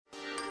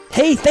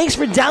Hey, thanks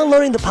for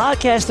downloading the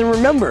podcast, and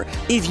remember,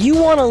 if you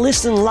want to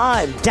listen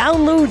live,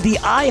 download the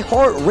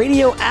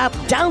iHeartRadio app,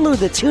 download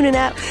the TuneIn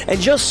app, and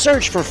just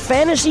search for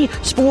Fantasy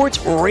Sports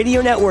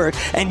Radio Network,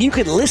 and you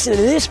can listen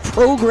to this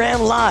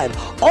program live.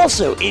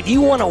 Also, if you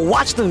want to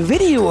watch the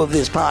video of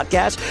this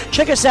podcast,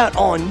 check us out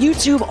on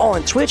YouTube,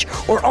 on Twitch,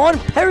 or on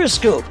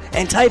Periscope,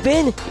 and type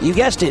in, you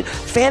guessed it,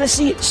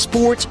 Fantasy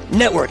Sports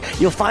Network.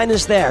 You'll find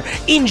us there.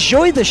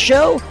 Enjoy the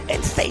show,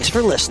 and thanks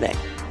for listening.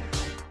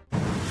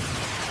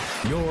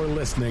 You're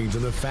listening to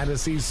the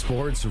Fantasy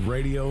Sports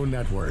Radio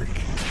Network.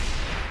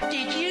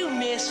 Did you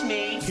miss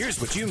me?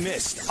 Here's what you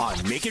missed on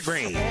Make It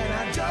Rain.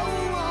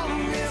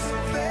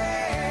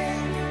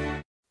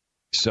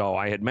 So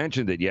I had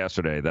mentioned it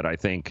yesterday that I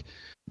think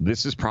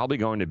this is probably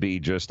going to be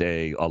just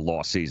a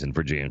lost season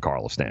for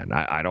Giancarlo Stanton.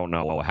 I don't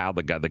know how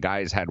the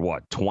guy's had,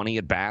 20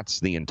 at-bats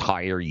the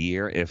entire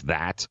year, if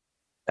that.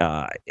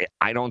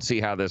 I don't see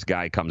how this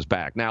guy comes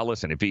back. Now,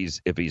 listen, if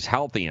he's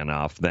healthy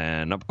enough,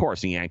 then of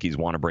course the Yankees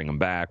want to bring him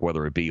back,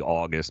 whether it be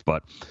August.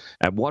 But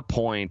at what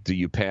point do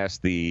you pass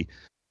the,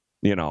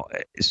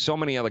 so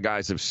many other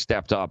guys have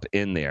stepped up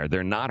in there.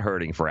 They're not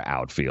hurting for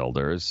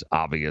outfielders,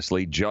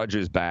 obviously. Judge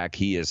is back.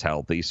 He is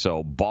healthy.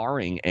 So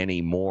barring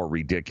any more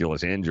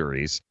ridiculous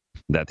injuries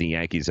that the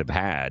Yankees have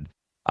had,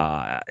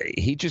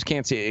 he just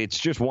can't see. It's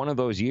just one of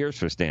those years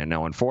for Stan.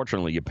 Now,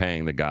 unfortunately, you're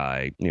paying the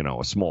guy,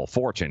 a small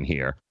fortune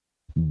here.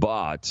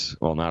 But,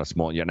 not a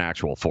small, an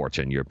actual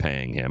fortune you're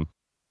paying him.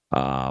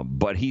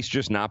 But he's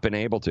just not been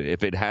able to.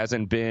 If it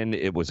hasn't been,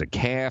 it was a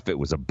calf, it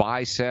was a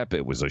bicep,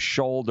 it was a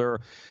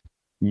shoulder.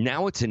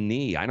 Now it's a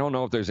knee. I don't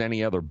know if there's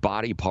any other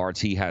body parts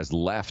he has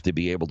left to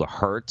be able to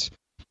hurt.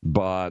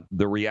 But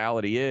the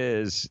reality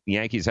is,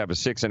 Yankees have a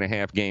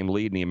 6.5 game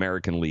lead in the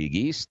American League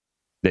East.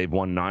 They've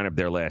won 9 of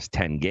their last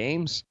 10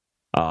 games,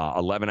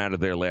 11 out of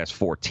their last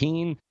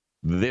 14.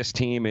 This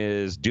team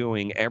is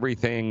doing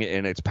everything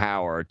in its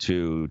power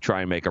to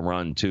try and make a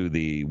run to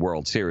the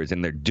World Series,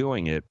 and they're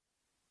doing it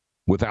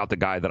without the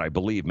guy that I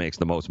believe makes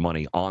the most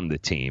money on the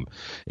team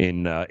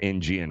in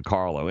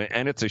Giancarlo.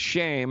 And it's a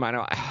shame. I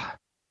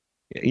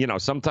know,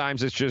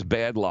 sometimes it's just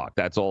bad luck.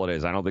 That's all it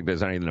is. I don't think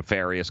there's anything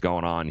nefarious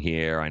going on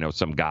here. I know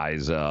some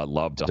guys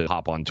love to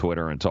hop on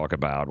Twitter and talk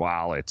about,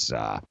 it's,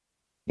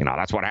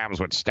 that's what happens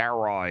with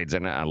steroids.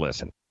 And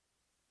listen.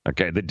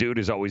 Okay, the dude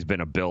has always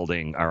been a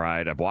building, all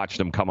right? I've watched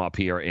him come up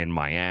here in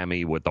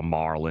Miami with the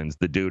Marlins.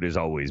 The dude has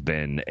always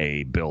been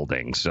a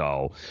building.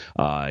 So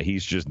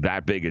he's just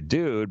that big a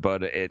dude.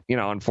 But,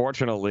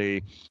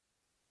 unfortunately,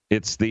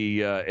 it's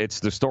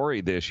the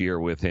story this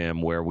year with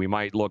him where we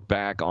might look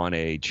back on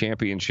a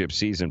championship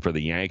season for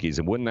the Yankees.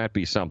 And wouldn't that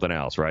be something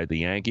else, right? The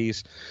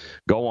Yankees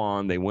go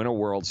on, they win a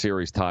World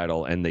Series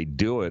title, and they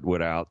do it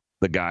without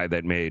the guy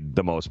that made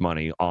the most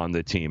money on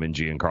the team in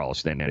Giancarlo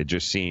Stanton. It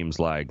just seems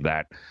like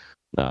that.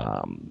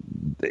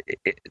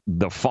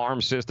 The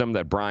farm system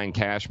that Brian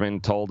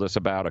Cashman told us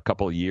about a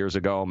couple of years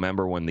ago.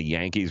 Remember when the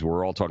Yankees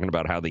were all talking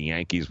about how the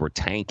Yankees were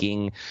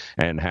tanking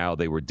and how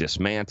they were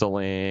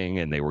dismantling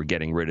and they were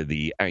getting rid of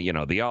the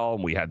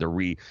and we had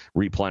to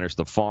replenish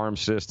the farm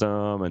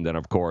system. And then,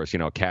 of course,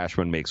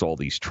 Cashman makes all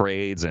these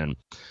trades. And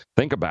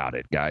think about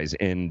it, guys.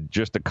 In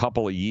just a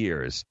couple of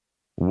years,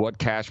 what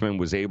Cashman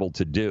was able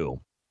to do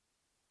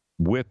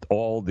with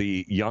all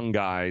the young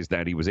guys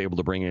that he was able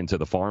to bring into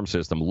the farm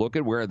system. Look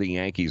at where the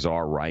Yankees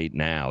are right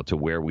now to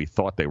where we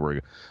thought they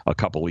were a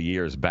couple of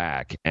years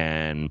back.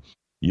 And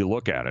you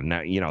look at it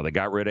now, they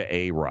got rid of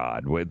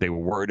A-Rod. They were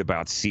worried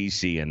about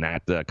CeCe and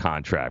that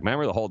contract.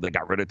 Remember they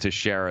got rid of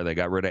Teixeira. They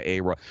got rid of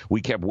A-Rod.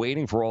 We kept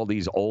waiting for all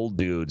these old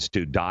dudes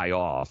to die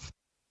off.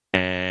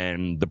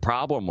 And the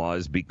problem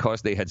was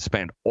because they had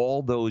spent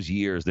all those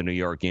years, the New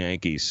York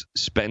Yankees,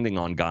 spending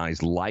on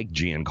guys like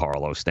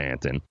Giancarlo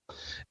Stanton,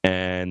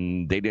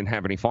 and they didn't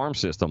have any farm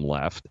system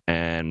left,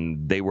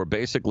 and they were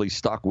basically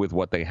stuck with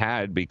what they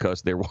had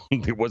because there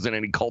wasn't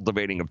any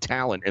cultivating of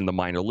talent in the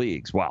minor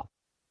leagues. Well,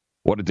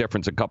 what a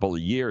difference a couple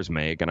of years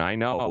make. And I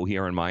know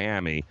here in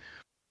Miami,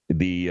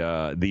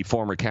 the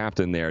former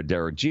captain there,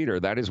 Derek Jeter,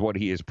 that is what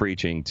he is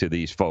preaching to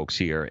these folks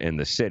here in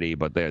the city,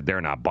 but they're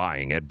not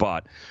buying it.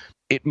 But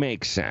it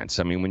makes sense.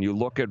 I mean, when you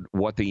look at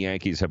what the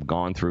Yankees have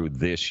gone through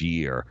this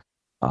year,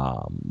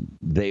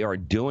 they are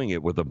doing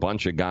it with a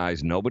bunch of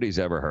guys nobody's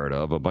ever heard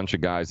of, a bunch of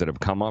guys that have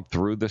come up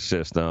through the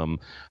system.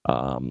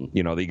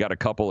 They got a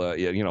couple of,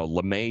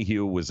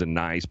 LeMahieu was a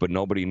nice, but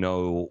nobody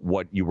knew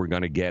what you were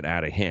going to get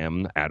out of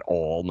him at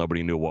all.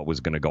 Nobody knew what was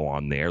going to go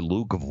on there.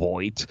 Luke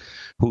Voigt,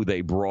 who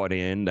they brought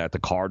in that the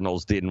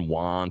Cardinals didn't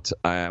want.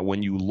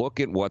 When you look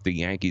at what the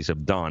Yankees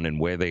have done and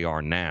where they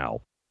are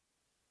now,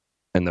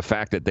 and the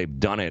fact that they've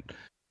done it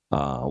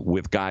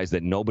with guys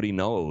that nobody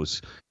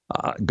knows,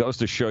 goes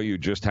to show you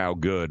just how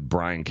good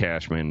Brian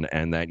Cashman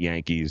and that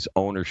Yankees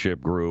ownership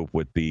group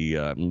with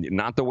the,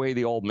 not the way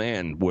the old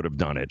man would have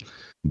done it,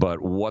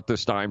 but what the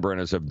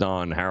Steinbrenners have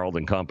done, Harold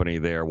and company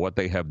there, what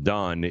they have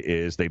done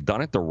is they've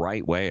done it the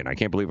right way. And I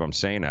can't believe I'm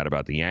saying that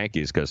about the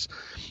Yankees because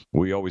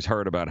we always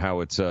heard about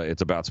how it's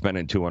about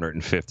spending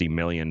 $250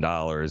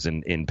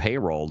 million in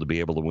payroll to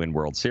be able to win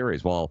World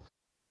Series. Well,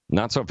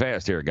 Not so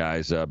fast here,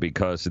 guys,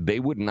 because they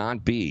would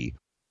not be,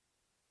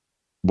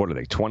 what are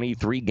they,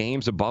 23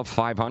 games above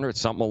 500,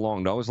 something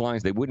along those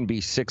lines. They wouldn't be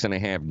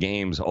 6.5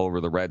 games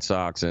over the Red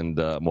Sox and,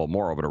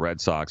 more over the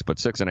Red Sox, but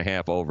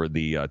 6.5 over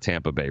the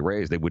Tampa Bay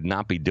Rays. They would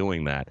not be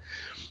doing that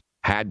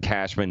had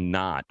Cashman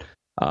not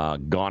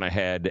gone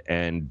ahead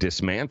and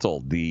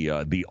dismantled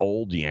the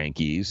old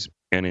Yankees,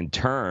 and in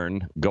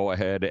turn go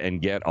ahead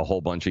and get a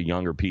whole bunch of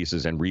younger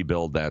pieces and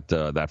rebuild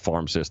that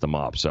farm system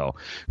up. So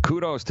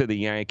kudos to the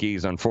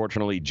Yankees.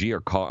 Unfortunately,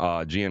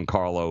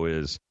 Giancarlo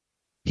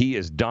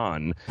is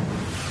done.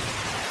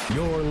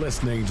 You're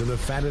listening to the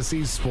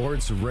Fantasy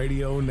Sports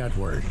Radio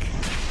Network.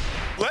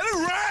 Let it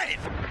rain!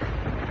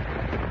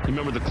 You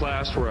remember the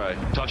class where I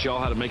taught y'all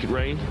how to make it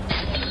rain?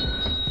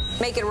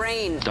 Make it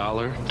rain.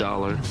 Dollar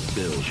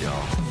bills,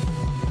 y'all.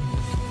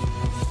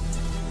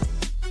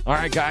 All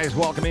right, guys,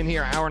 welcome in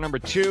here. Hour number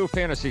 2,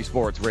 Fantasy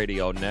Sports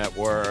Radio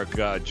Network.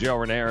 Joe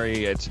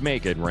Ranieri, it's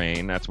Make It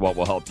Rain. That's what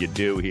we'll help you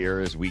do here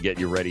as we get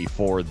you ready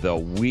for the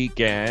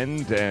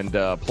weekend. And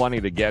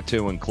plenty to get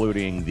to,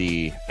 including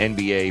the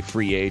NBA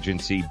free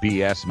agency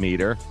BS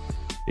meter.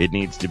 It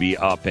needs to be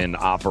up and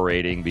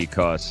operating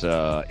because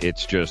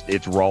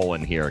it's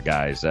rolling here,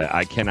 guys.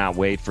 I cannot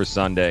wait for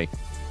Sunday.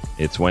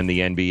 It's when the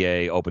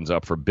NBA opens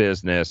up for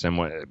business.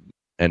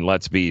 And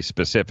let's be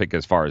specific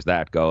as far as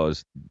that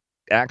goes.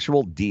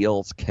 Actual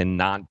deals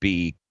cannot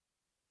be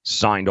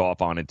signed off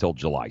on until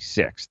July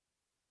 6th.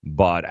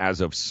 But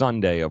as of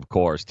Sunday, of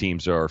course,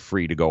 teams are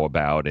free to go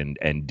about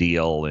and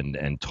deal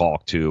and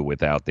talk to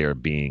without there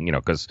being,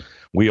 because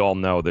we all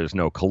know there's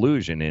no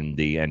collusion in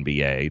the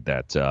NBA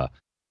that,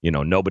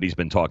 nobody's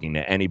been talking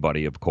to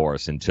anybody, of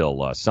course,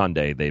 until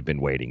Sunday they've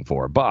been waiting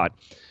for. But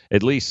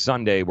at least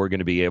Sunday, we're going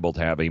to be able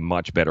to have a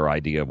much better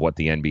idea of what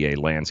the NBA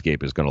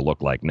landscape is going to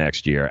look like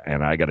next year.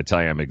 And I got to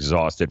tell you, I'm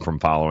exhausted from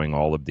following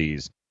all of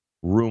these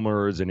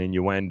rumors and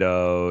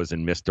innuendos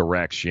and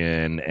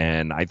misdirection.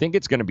 And I think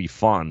it's going to be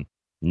fun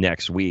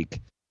next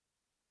week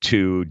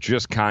to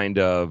just kind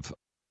of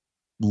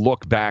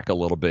look back a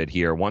little bit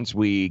here. Once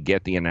we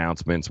get the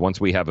announcements, once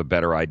we have a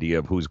better idea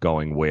of who's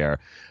going where,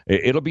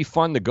 it'll be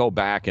fun to go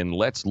back and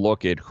let's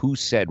look at who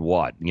said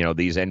what.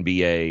 These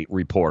NBA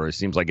reporters,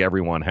 seems like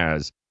everyone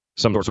has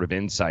some sort of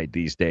insight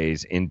these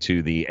days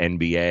into the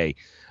NBA.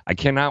 I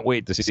cannot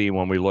wait to see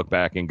when we look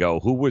back and go,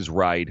 who was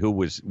right, who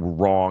was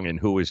wrong, and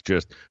who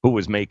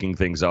was making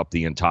things up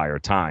the entire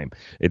time.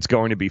 It's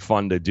going to be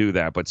fun to do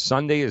that. But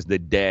Sunday is the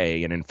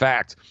day, and in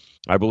fact,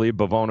 I believe,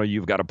 Bavono,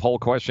 you've got a poll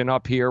question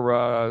up here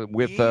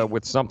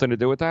with something to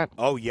do with that?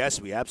 Oh, yes,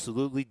 we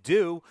absolutely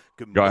do.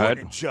 Good Go morning,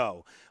 ahead.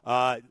 Joe.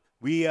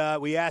 We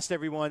asked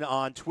everyone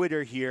on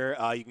Twitter here,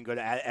 you can go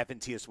to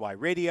FNTSY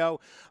Radio,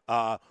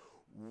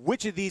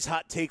 which of these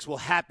hot takes will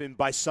happen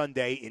by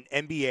Sunday in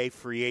NBA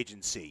free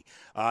agency?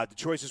 The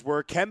choices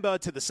were Kemba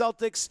to the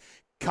Celtics,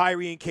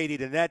 Kyrie and KD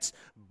to the Nets,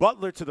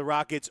 Butler to the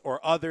Rockets,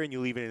 or other, and you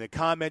leave it in the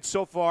comments.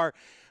 So far,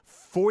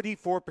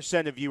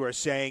 44% of you are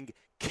saying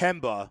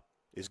Kemba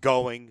is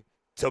going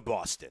to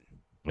Boston.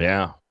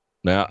 Yeah.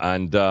 Yeah,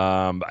 and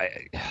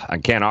I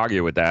can't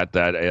argue with that.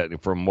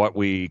 That from what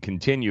we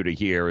continue to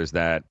hear is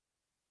that,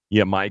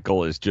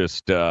 Michael is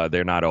just,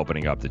 they're not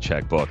opening up the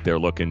checkbook. They're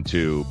looking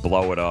to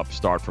blow it up,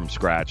 start from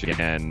scratch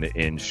again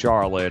in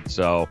Charlotte.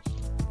 So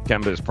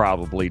Kemba's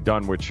probably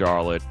done with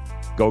Charlotte.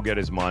 Go get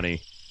his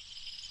money.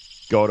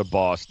 Go to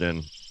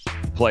Boston.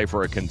 Play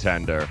for a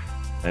contender.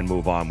 And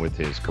move on with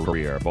his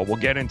career. But we'll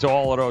get into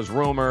all of those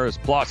rumors.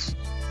 Plus,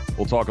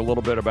 we'll talk a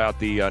little bit about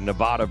the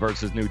Nevada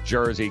versus New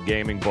Jersey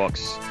gaming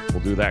books. We'll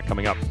do that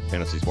coming up.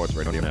 Fantasy Sports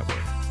Radio Network.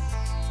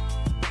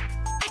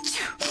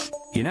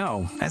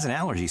 As an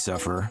allergy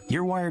sufferer,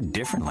 you're wired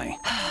differently.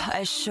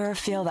 I sure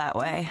feel that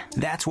way.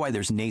 That's why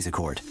there's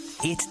Nasacort.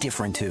 It's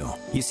different, too.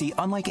 You see,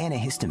 unlike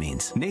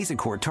antihistamines,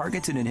 Nasacort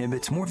targets and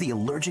inhibits more of the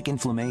allergic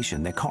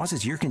inflammation that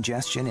causes ear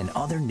congestion and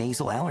other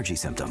nasal allergy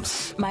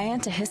symptoms. My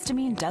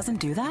antihistamine doesn't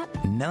do that?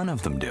 None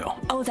of them do.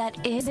 Oh,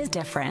 that is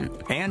different.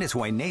 And it's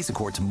why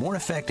Nasacort's more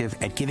effective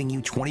at giving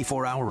you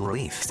 24-hour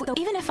relief. So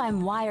even if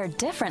I'm wired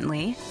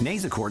differently,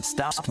 Nasacort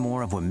stops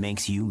more of what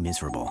makes you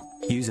miserable.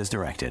 Use as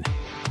directed.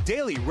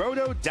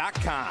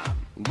 DailyRoto.com.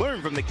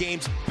 Learn from the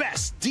game's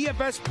best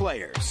DFS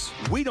players.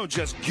 We don't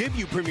just give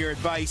you premier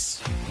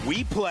advice,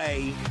 we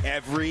play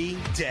every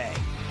day.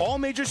 All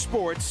major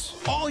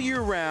sports, all year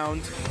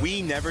round,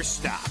 we never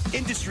stop.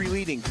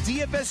 Industry-leading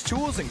DFS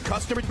tools and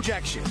custom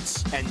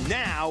projections. And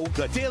now,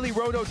 the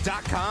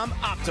DailyRoto.com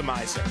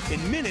Optimizer.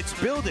 In minutes,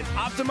 build and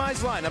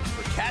optimize lineups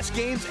for cash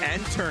games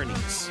and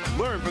tourneys.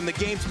 Learn from the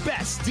game's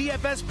best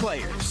DFS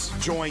players.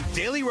 Join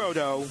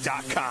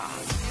DailyRoto.com.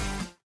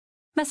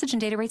 Message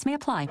and data rates may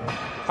apply.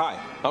 Hi,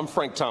 I'm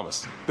Frank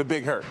Thomas, the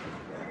Big Hurt.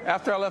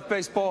 After I left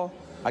baseball,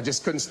 I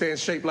just couldn't stay in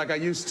shape like I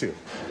used to.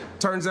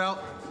 Turns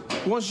out,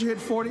 once you hit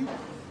 40,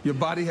 your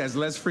body has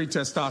less free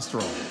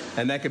testosterone,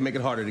 and that can make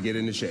it harder to get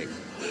into shape.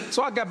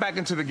 So I got back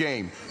into the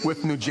game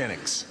with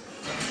Nugenics.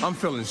 I'm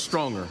feeling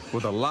stronger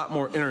with a lot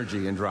more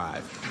energy and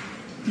drive.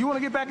 You want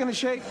to get back into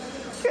shape?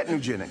 Get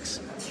Nugenics.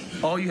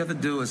 All you have to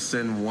do is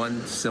send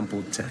one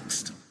simple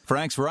text.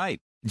 Frank's right.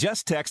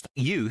 Just text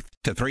YOUTH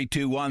to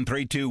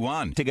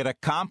 321321 to get a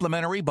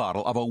complimentary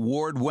bottle of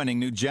award-winning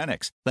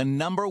Nugenix, the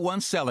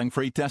 #1 selling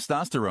free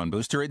testosterone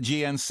booster at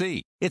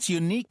GNC. Its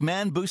unique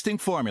man-boosting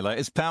formula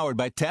is powered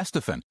by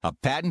Testofen, a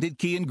patented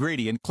key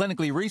ingredient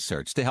clinically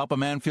researched to help a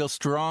man feel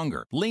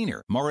stronger,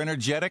 leaner, more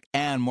energetic,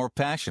 and more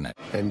passionate.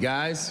 And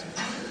guys,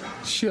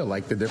 she'll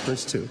like the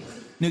difference too.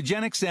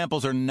 Nugenix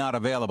samples are not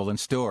available in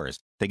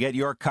stores. To get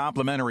your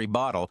complimentary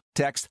bottle,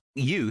 text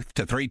YOUTH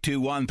to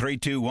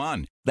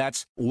 321321.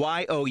 That's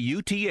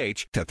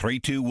YOUTH to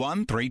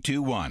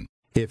 321321.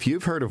 If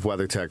you've heard of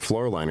WeatherTech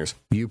floor liners,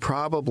 you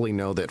probably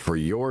know that for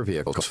your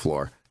vehicle's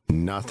floor,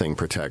 nothing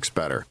protects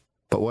better.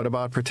 But what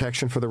about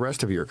protection for the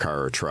rest of your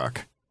car or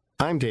truck?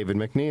 I'm David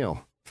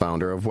McNeil,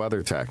 founder of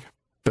WeatherTech.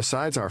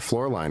 Besides our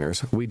floor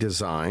liners, we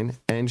design,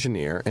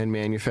 engineer, and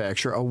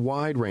manufacture a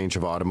wide range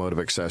of automotive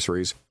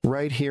accessories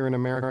right here in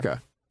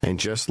America. And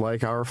just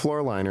like our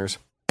floor liners,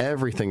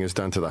 everything is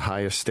done to the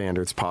highest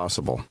standards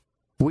possible.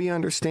 We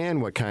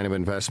understand what kind of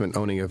investment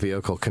owning a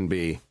vehicle can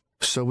be,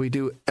 so we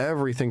do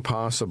everything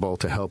possible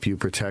to help you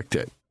protect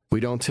it. We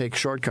don't take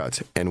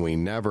shortcuts, and we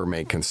never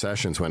make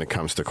concessions when it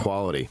comes to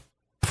quality.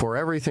 For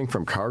everything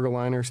from cargo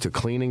liners to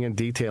cleaning and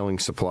detailing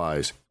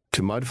supplies,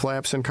 to mud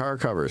flaps and car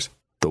covers,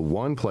 the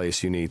one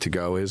place you need to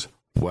go is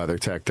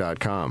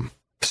WeatherTech.com.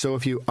 So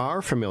if you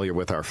are familiar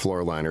with our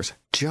floor liners,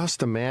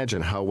 just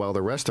imagine how well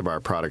the rest of our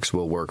products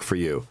will work for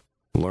you.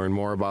 Learn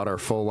more about our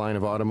full line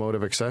of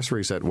automotive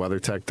accessories at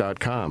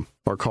WeatherTech.com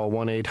or call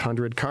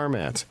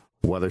 1-800-CarMats.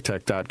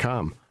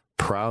 WeatherTech.com,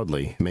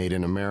 proudly made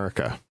in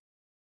America.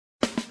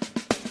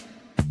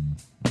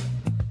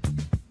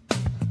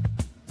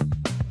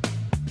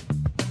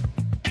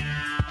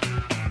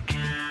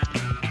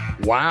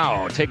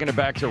 Wow, taking it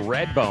back to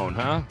Redbone,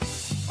 huh?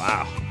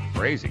 Wow,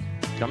 crazy.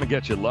 Come and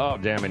get your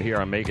love, damn it, here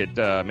on Make It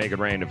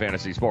Rain, the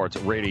Fantasy Sports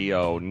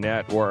Radio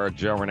Network.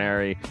 Joe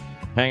Ranieri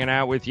hanging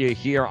out with you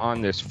here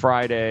on this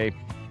Friday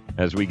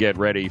as we get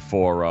ready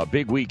for a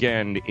big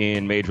weekend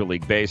in Major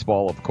League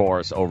Baseball. Of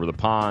course, over the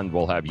pond,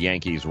 we'll have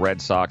Yankees-Red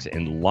Sox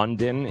in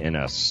London in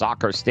a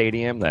soccer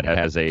stadium that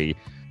has a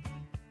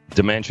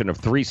dimension of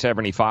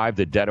 375,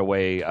 the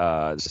dead-away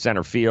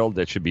center field.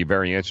 That should be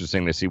very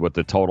interesting to see what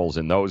the totals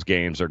in those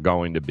games are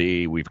going to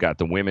be. We've got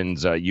the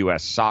women's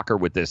U.S. soccer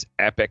with this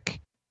epic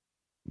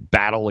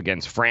battle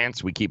against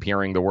France. We keep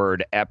hearing the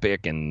word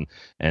epic and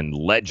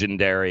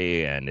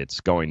legendary, and it's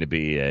going to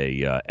be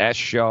a S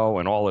show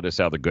and all of this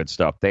other good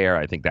stuff there.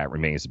 I think that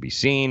remains to be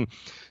seen,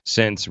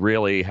 since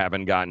really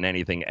haven't gotten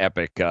anything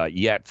epic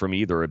yet from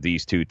either of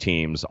these two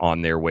teams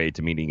on their way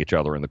to meeting each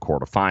other in the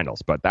quarterfinals.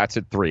 But that's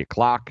at 3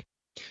 o'clock.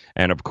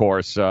 And, of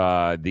course,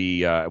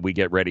 we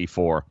get ready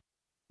for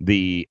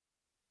the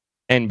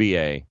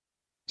NBA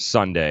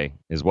Sunday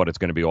is what it's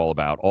going to be all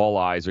about. All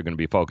eyes are going to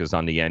be focused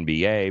on the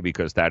NBA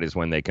because that is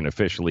when they can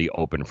officially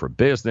open for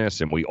business.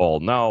 And we all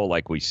know,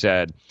 like we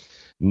said,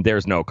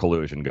 there's no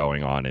collusion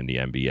going on in the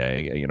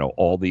NBA. You know,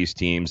 all these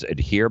teams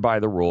adhere by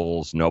the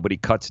rules. Nobody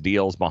cuts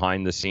deals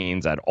behind the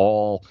scenes at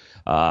all.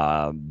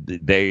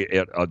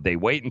 They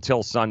wait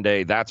until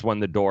Sunday. That's when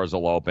the doors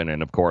will open.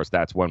 And, of course,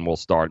 that's when we'll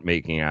start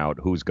making out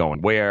who's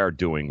going where,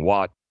 doing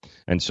what,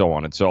 and so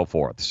on and so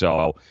forth.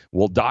 So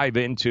we'll dive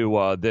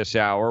into this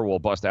hour. We'll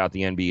bust out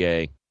the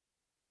NBA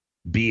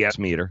BS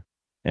meter,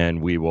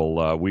 and we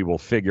will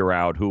figure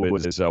out who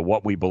is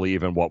what we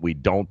believe and what we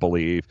don't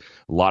believe.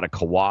 A lot of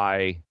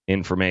Kawahi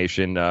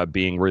information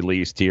being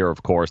released here.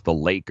 Of course, the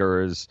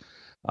Lakers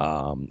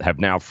have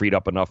now freed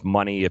up enough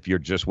money. If you're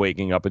just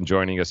waking up and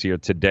joining us here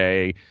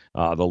today,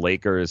 the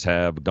Lakers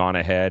have gone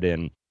ahead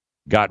and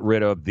got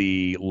rid of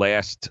the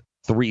last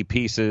 3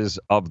 pieces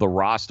of the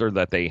roster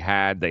that they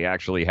had. They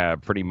actually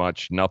have pretty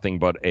much nothing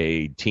but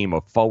a team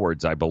of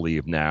forwards, I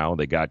believe, now.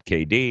 They got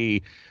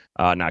KD.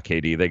 Not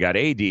KD. They got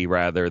AD,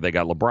 rather. They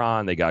got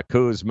LeBron. They got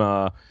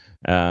Kuzma.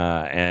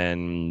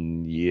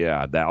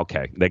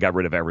 Okay. They got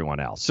rid of everyone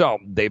else. So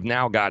they've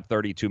now got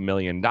 $32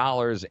 million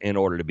in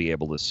order to be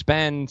able to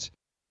spend.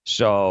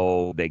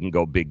 So they can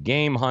go big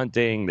game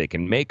hunting. They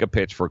can make a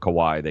pitch for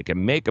Kawhi. They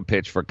can make a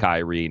pitch for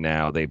Kyrie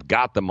now. They've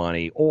got the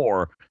money.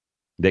 Or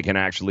they can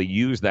actually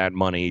use that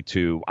money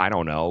to, I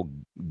don't know,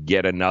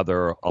 get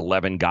another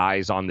 11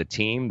 guys on the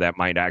team that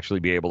might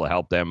actually be able to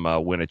help them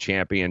win a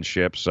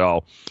championship.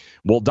 So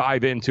we'll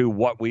dive into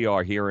what we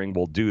are hearing.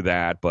 We'll do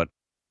that. But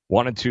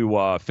wanted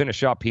to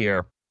finish up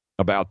here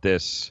about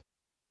this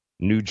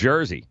New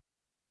Jersey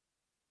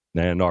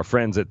and our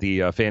friends at the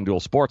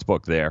FanDuel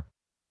Sportsbook there.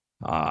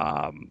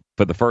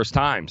 For the first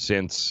time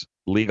since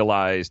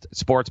legalized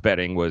sports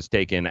betting was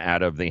taken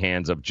out of the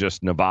hands of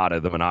just Nevada,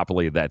 the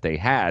monopoly that they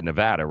had,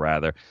 Nevada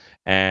rather,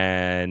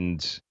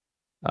 and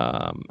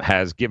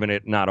has given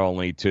it not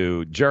only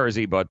to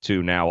Jersey but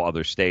to now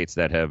other states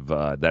that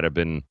have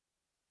been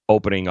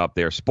opening up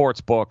their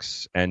sports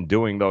books and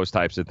doing those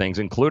types of things,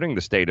 including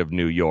the state of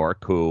New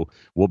York, who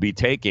will be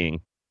taking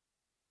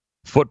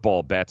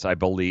football bets, I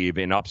believe,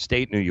 in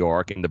upstate New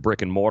York in the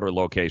brick and mortar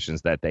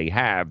locations that they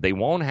have. They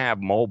won't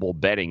have mobile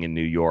betting in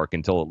New York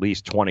until at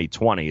least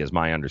 2020 is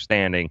my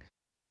understanding.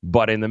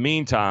 But in the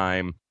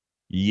meantime,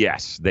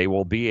 yes, they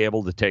will be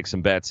able to take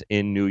some bets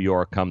in New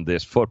York come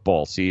this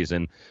football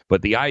season.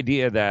 But the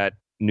idea that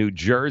New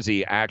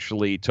Jersey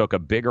actually took a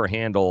bigger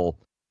handle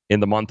in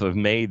the month of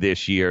May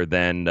this year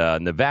than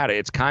Nevada,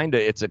 it's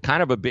a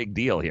kind of a big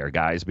deal here,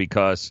 guys,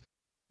 because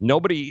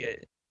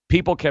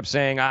people kept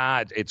saying,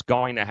 it's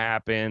going to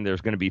happen.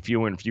 There's going to be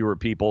fewer and fewer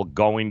people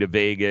going to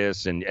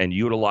Vegas and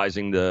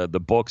utilizing the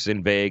books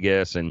in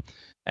Vegas.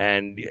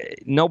 And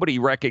nobody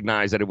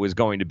recognized that it was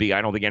going to be.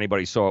 I don't think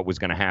anybody saw it was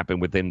going to happen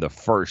within the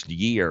first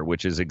year,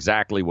 which is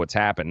exactly what's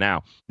happened.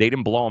 Now, they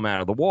didn't blow them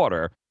out of the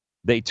water.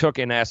 They took,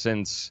 in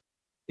essence,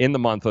 in the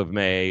month of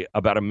May,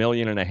 about $1.5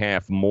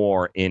 million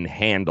more in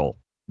handle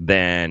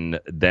than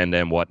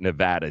what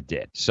Nevada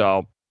did.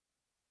 So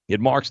it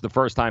marks the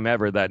first time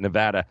ever that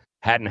Nevada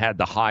hadn't had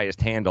the highest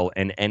handle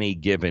in any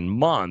given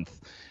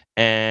month.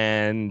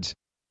 And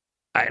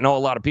I know a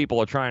lot of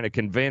people are trying to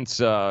convince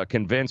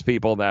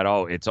people that,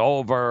 it's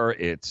over,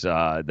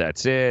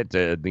 that's it,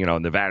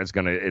 Nevada's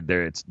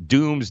it's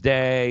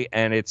doomsday,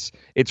 and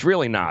it's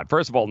really not.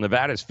 First of all,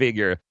 Nevada's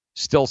figure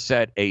still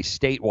set a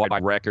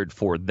statewide record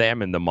for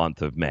them in the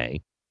month of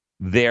May.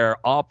 They're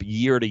up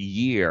year to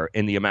year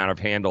in the amount of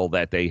handle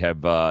that they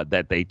have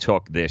that they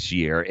took this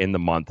year in the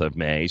month of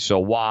May. So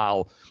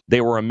while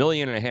they were $1.5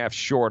 million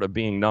short of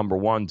being number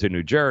one to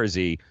New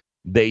Jersey,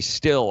 they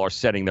still are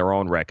setting their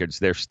own records.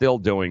 They're still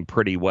doing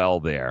pretty well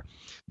there.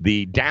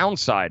 The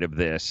downside of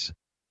this,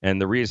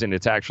 and the reason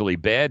it's actually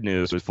bad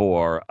news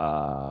for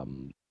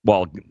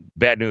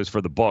bad news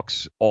for the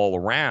books all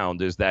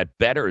around, is that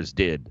bettors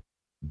did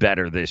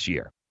better this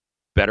year.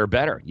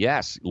 Better.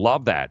 Yes,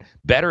 love that.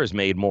 Bettors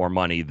made more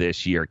money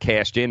this year,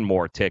 cashed in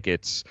more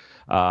tickets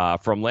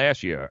from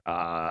last year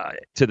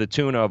to the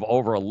tune of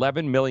over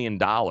 $11 million.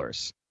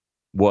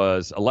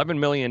 Was $11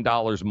 million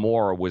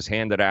more was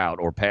handed out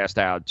or passed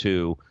out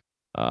to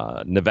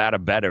Nevada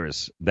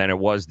bettors than it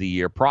was the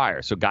year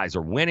prior. So guys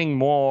are winning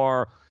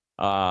more.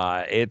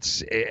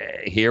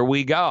 Here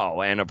we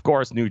go. And of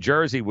course, New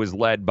Jersey was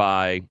led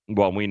by,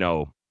 we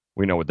know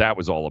what that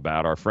was all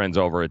about. Our friends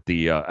over at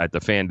the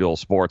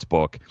FanDuel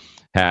Sportsbook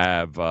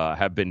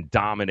have been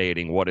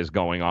dominating what is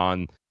going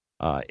on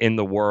in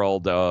the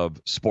world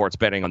of sports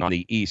betting on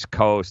the East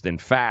Coast. In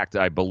fact,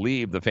 I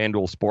believe the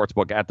FanDuel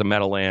Sportsbook at the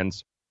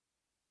Meadowlands,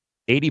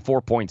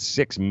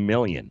 $84.6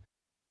 million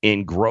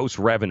in gross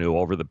revenue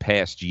over the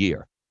past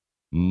year.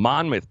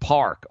 Monmouth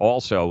Park,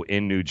 also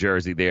in New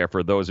Jersey there,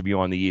 for those of you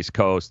on the East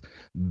Coast,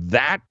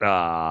 that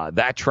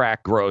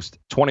track grossed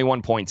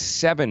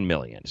 $21.7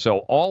 million. So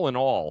all in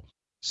all,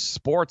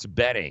 sports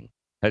betting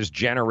has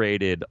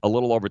generated a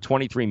little over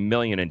 $23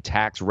 million in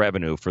tax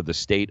revenue for the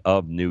state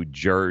of New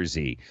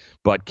Jersey.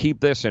 But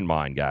keep this in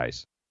mind,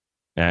 guys,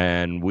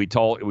 and we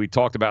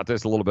talked about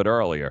this a little bit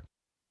earlier.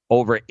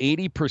 Over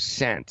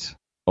 80%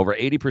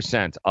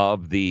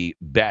 of the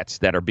bets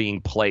that are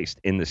being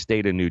placed in the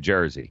state of New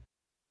Jersey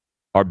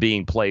are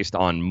being placed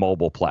on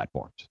mobile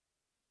platforms.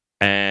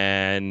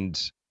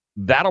 And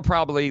that'll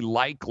probably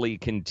likely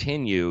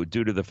continue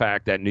due to the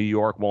fact that New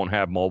York won't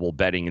have mobile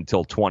betting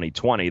until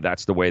 2020.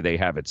 That's the way they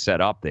have it set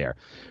up there.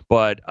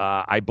 But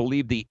I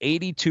believe the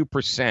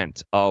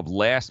 82% of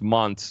last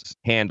month's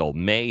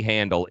May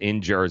handle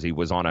in Jersey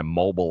was on a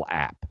mobile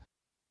app.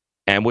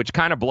 And which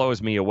kind of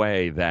blows me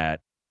away that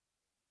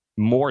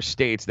more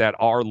states that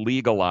are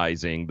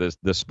legalizing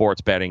the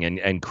sports betting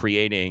and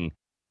creating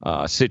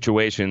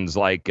situations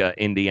like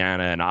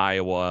Indiana and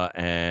Iowa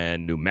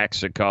and New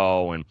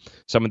Mexico and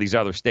some of these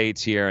other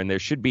states here, and there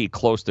should be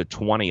close to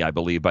 20, I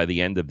believe, by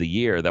the end of the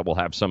year that will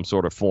have some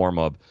sort of form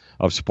of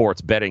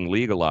sports betting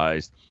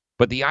legalized.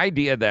 But the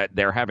idea that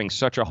they're having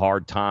such a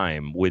hard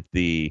time with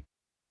the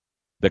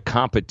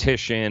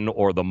competition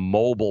or the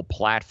mobile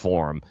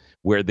platform,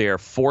 where they're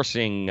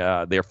forcing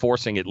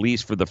at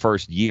least for the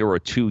first year or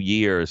 2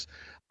 years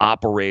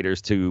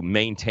operators to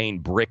maintain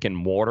brick and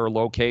mortar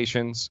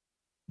locations,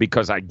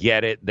 because I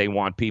get it, they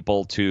want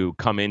people to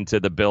come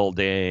into the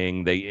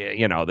building.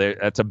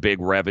 That's a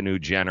big revenue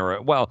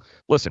generator. Well,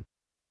 listen,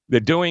 they're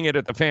doing it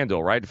at the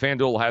FanDuel, right?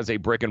 FanDuel has a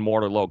brick and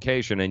mortar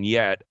location, and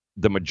yet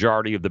the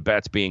majority of the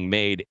bets being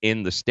made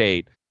in the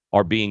state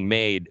are being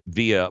made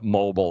via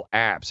mobile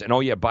apps. And, oh,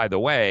 yeah, by the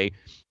way,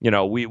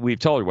 we've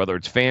told you, whether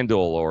it's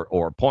FanDuel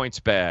or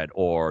PointsBet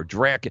or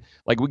Direct,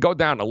 like we go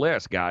down the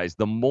list, guys,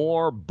 the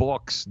more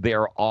books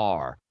there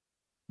are,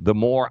 the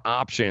more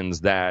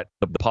options that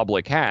the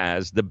public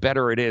has, the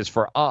better it is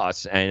for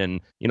us.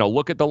 And,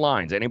 look at the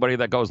lines. Anybody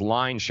that goes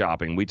line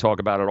shopping, we talk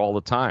about it all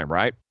the time,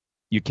 right?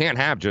 You can't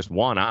have just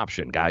one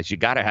option, guys. You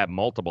got to have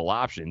multiple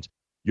options.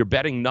 You're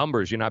betting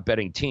numbers. You're not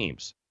betting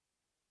teams.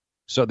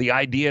 So the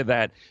idea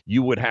that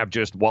you would have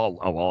just,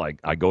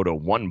 I go to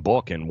one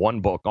book and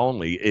one book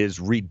only is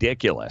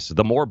ridiculous.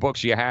 The more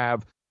books you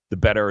have, the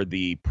better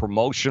the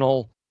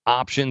promotional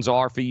options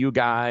are for you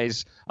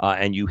guys.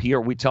 And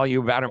we tell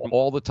you about it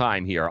all the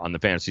time here on the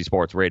Fantasy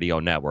Sports Radio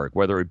Network,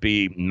 whether it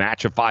be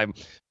match of five,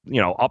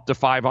 up to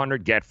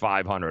 500, get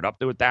 500, up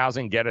to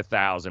 1,000, get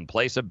 1,000,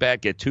 place a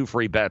bet, get 2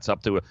 free bets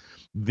up to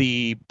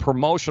the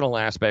promotional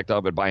aspect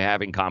of it by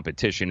having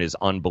competition is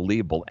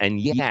unbelievable.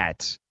 And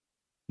yet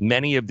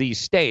many of these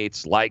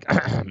states, like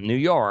New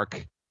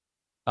York,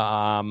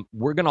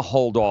 we're going to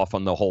hold off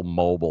on the whole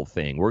mobile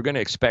thing. We're going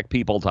to expect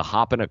people to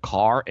hop in a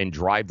car and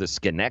drive to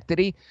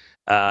Schenectady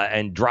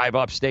and drive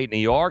upstate New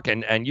York.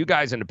 And you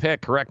guys in the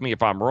pit, correct me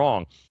if I'm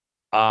wrong.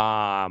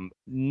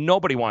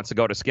 Nobody wants to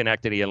go to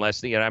Schenectady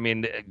unless, do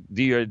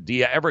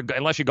you ever,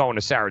 unless you're going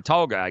to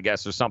Saratoga, I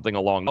guess, or something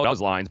along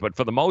those lines. But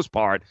for the most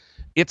part,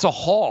 it's a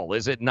haul,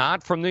 is it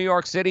not, from New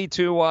York City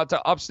to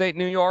upstate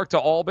New York to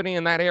Albany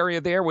and that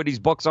area there where these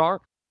books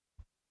are?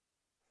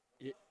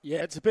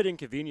 Yeah, it's a bit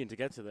inconvenient to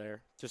get to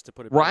there, just to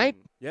put it right.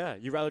 Yeah,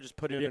 you'd rather just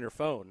put it in your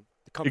phone,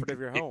 the comfort of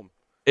your home.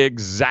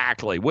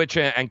 Exactly. Which,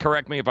 and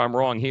correct me if I'm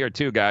wrong here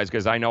too, guys,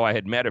 because I know I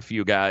had met a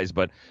few guys,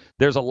 but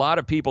there's a lot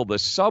of people. The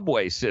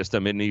subway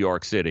system in New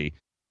York City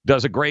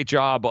does a great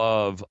job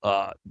of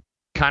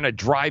kind of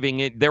driving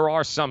it. There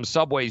are some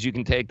subways you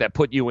can take that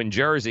put you in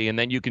Jersey, and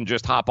then you can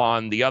just hop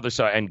on the other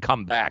side and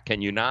come back.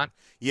 Can you not?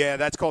 Yeah,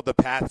 that's called the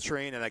PATH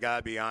train, and I got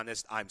to be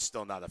honest, I'm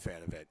still not a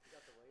fan of it.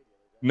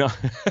 No.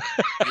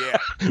 Yeah.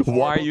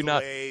 Why are you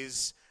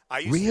delays.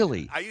 not?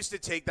 Really? I used to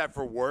take that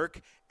for work,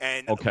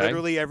 and okay.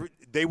 literally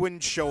they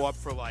wouldn't show up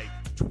for like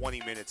 20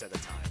 minutes at a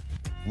time.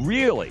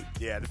 Really?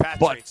 Yeah, the PATH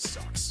train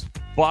sucks.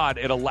 But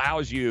it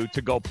allows you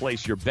to go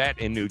place your bet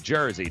in New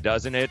Jersey,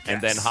 doesn't it? Yes.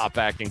 And then hop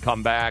back and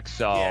come back.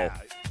 So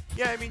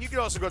yeah. I mean, you could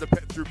also go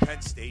through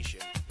Penn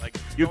Station. Like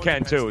you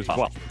can too as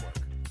well.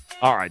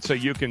 All right, so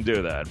you can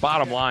do that.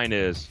 Bottom line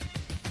is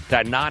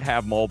that not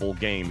have mobile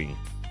gaming,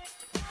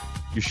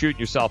 you're shooting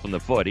yourself in the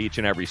foot each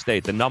and every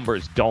state. The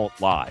numbers don't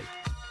lie.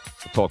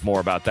 We'll talk more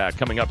about that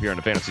coming up here on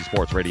the Fantasy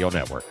Sports Radio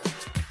Network.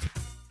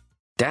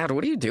 Dad,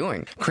 what are you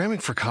doing? Cramming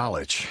for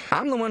college.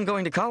 I'm the one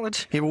going to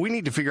college. Yeah, but we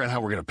need to figure out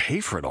how we're going to pay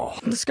for it all.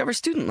 Discover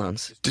Student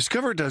Loans.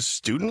 Discover does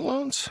student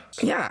loans?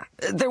 Yeah,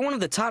 they're one of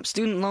the top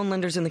student loan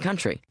lenders in the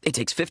country. It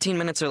takes 15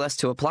 minutes or less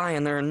to apply,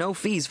 and there are no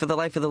fees for the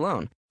life of the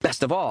loan.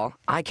 Best of all,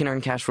 I can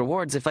earn cash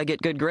rewards if I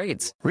get good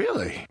grades.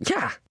 Really?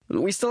 Yeah,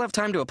 we still have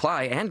time to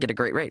apply and get a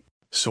great rate.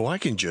 So I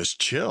can just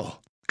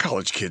chill.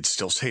 College kids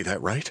still say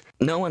that, right?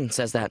 No one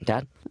says that,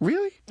 Dad.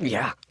 Really?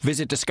 Yeah.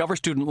 Visit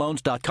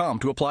discoverstudentloans.com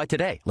to apply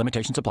today.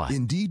 Limitations apply.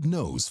 Indeed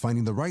knows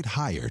finding the right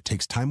hire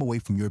takes time away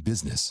from your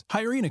business.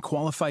 Hiring a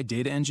qualified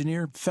data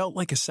engineer felt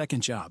like a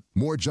second job.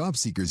 More job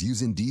seekers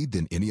use Indeed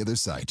than any other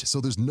site,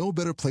 so there's no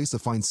better place to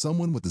find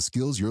someone with the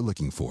skills you're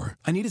looking for.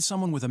 I needed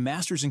someone with a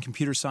master's in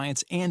computer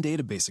science and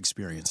database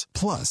experience.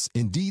 Plus,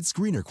 Indeed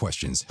screener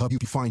questions help you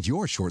find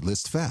your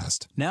shortlist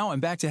fast. Now I'm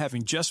back to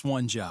having just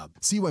one job.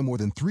 See why more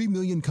than 3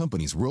 million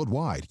companies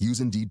worldwide use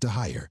Indeed to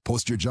hire.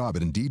 Post your job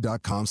at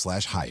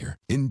Indeed.com/hire.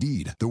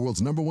 Indeed, the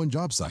world's #1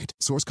 job site.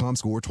 Source.com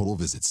score total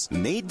visits.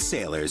 Maid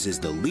Sailors is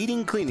the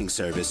leading cleaning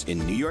service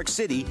in New York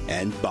City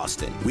and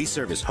Boston. We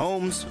service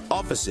homes,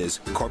 offices,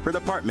 corporate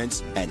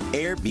apartments, and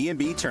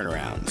Airbnb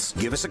turnarounds.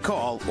 Give us a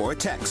call or a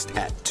text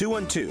at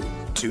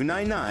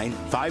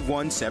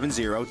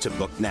 212-299-5170 to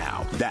book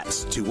now.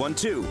 That's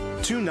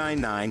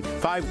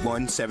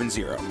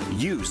 212-299-5170.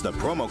 Use the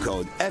promo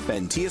code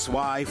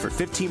FNTSY for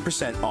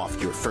 15%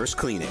 off your first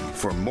cleaning.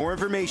 For more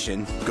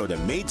information, go to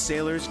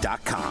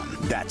maidsailors.com.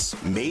 That's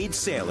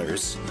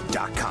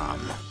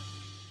maidsailors.com.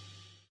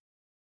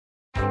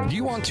 Do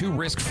you want 2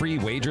 risk-free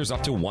wagers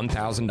up to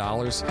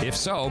 $1,000? If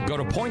so, go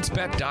to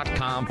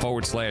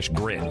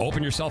pointsbet.com/grid.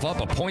 Open yourself up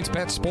a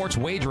PointsBet sports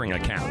wagering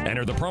account.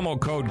 Enter the promo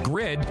code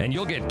GRID, and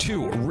you'll get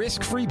 2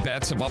 risk-free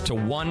bets of up to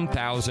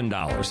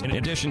 $1,000. In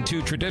addition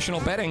to traditional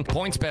betting,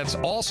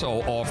 PointsBet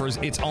also offers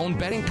its own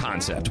betting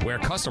concept, where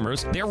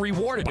customers, they're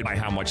rewarded by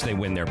how much they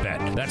win their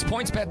bet. That's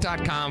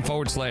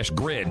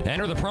pointsbet.com/grid.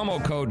 Enter the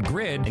promo code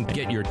GRID and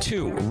get your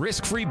 2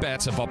 risk-free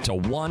bets of up to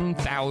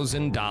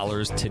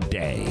 $1,000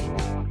 today.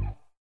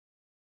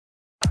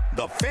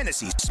 The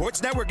Fantasy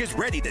Sports Network is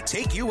ready to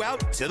take you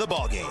out to the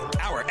ballgame.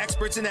 Our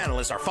experts and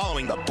analysts are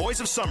following the boys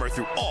of summer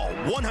through all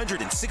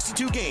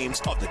 162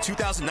 games of the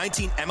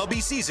 2019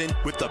 MLB season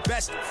with the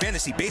best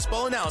fantasy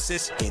baseball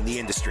analysis in the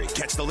industry.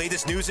 Catch the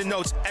latest news and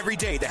notes every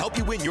day to help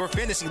you win your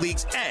fantasy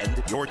leagues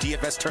and your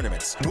DFS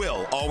tournaments.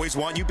 We'll always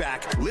want you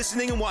back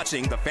listening and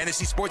watching the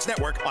Fantasy Sports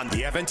Network on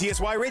the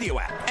FNTSY radio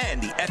app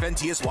and the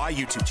FNTSY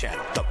YouTube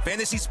channel. The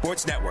Fantasy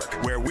Sports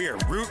Network, where we're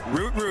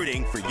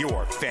rooting for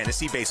your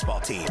fantasy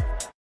baseball team.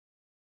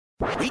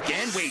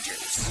 Weekend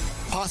wagers.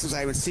 Possums I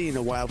haven't seen in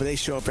a while, but they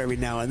show up every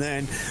now and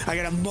then. I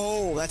got a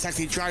mole that's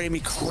actually driving me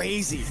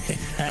crazy.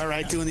 All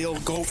right, doing the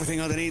old gopher thing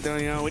underneath,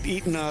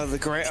 eating the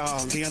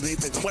thing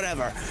underneath,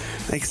 whatever.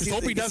 Just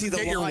hope he doesn't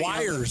get your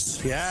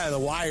wires. Yeah, the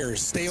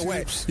wires. Stay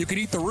away. You can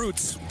eat the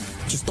roots.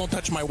 Just don't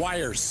touch my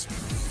wires.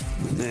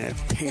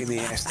 Pain in the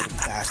ass, that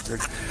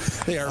bastard.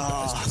 They are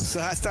so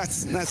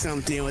that's what I'm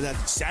dealing with. That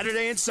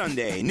Saturday and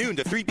Sunday, noon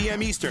to 3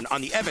 p.m. Eastern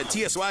on the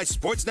FNTSY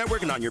Sports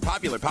Network and on your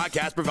popular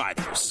podcast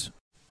providers.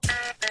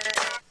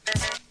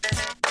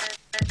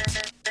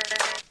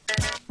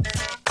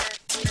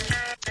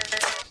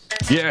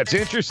 Yeah, it's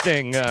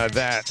interesting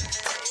that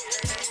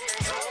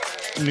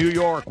New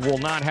York will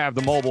not have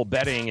the mobile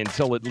betting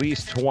until at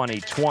least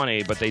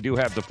 2020, but they do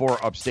have the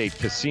 4 upstate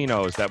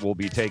casinos that will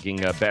be taking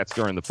bets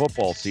during the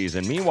football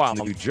season. Meanwhile,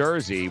 in New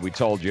Jersey, we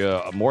told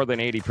you more than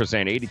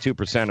 80%,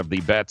 82% of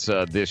the bets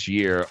this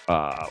year,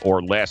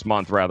 or last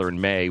month rather in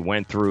May,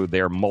 went through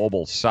their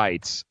mobile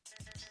sites.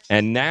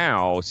 And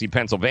now,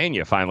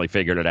 Pennsylvania finally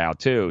figured it out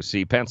too.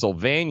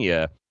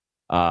 Pennsylvania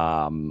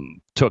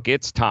took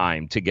its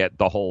time to get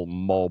the whole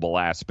mobile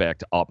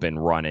aspect up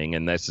and running.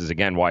 And this is,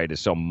 again, why it is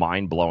so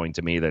mind-blowing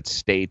to me that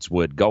states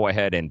would go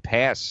ahead and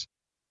pass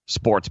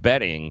sports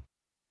betting,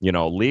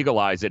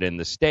 legalize it in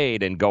the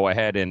state and go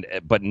ahead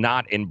but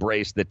not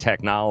embrace the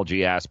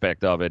technology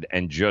aspect of it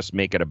and just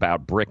make it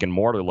about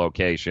brick-and-mortar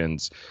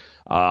locations.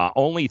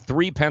 Only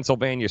 3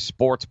 Pennsylvania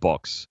sports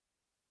books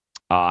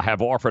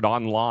have offered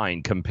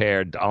online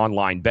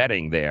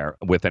betting there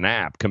with an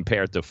app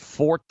compared to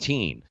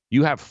 14.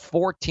 You have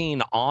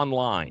 14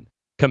 online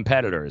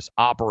competitors,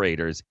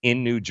 operators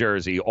in New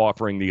Jersey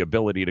offering the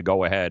ability to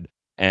go ahead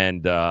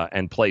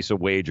and place a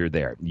wager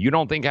there. You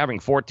don't think having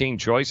 14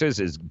 choices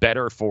is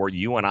better for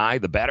you and I,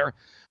 the better?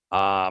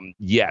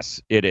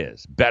 Yes, it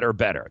is.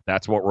 Better.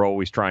 That's what we're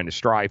always trying to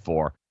strive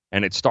for.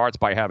 And it starts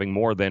by having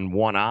more than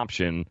one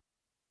option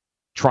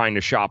trying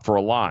to shop for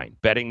a line.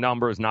 Betting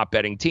numbers, not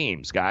betting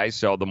teams, guys.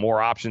 So the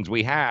more options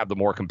we have, the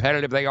more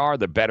competitive they are,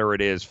 the better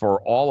it is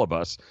for all of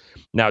us.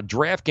 Now,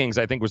 DraftKings,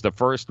 I think, was the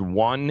first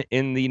one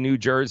in the New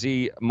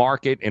Jersey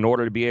market in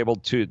order to be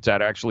able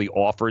that actually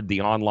offered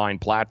the online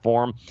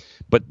platform.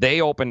 But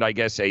they opened, I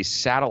guess, a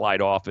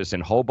satellite office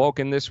in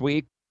Hoboken this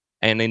week.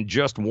 And in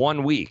just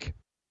 1 week,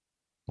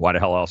 why the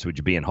hell else would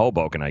you be in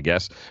Hoboken, I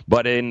guess?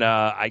 But in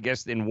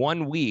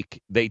 1 week,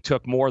 they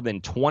took more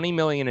than $20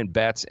 million in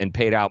bets and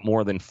paid out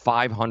more than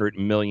 $500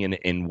 million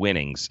in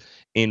winnings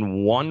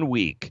in 1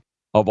 week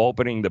of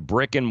opening the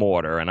brick and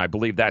mortar. And I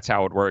believe that's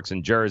how it works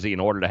in Jersey.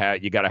 In order to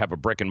you got to have a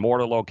brick and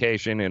mortar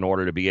location in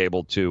order to be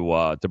able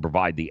to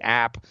provide the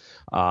app.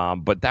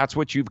 But that's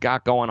what you've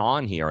got going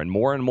on here. And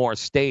more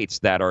states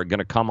that are going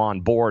to come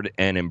on board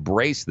and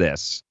embrace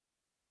this,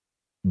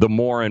 the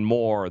more and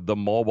more the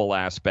mobile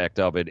aspect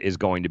of it is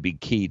going to be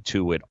key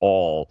to it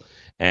all.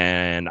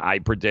 And I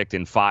predict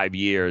in 5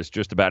 years,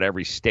 just about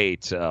every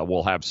state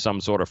will have some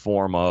sort of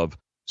form of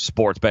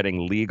sports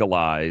betting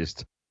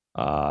legalized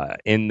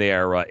in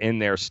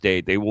their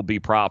state. They will be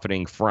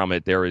profiting from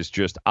it. There is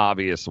just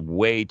obvious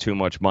way too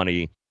much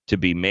money to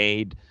be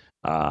made.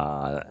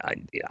 I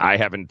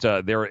haven't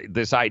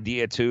this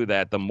idea too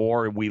that the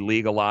more we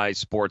legalize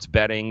sports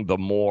betting, the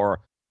more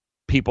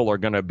people are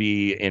going to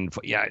be and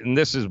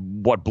this is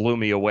what blew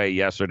me away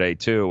yesterday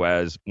too,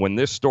 as when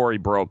this story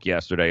broke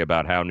yesterday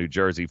about how New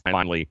Jersey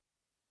finally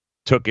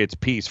took its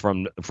piece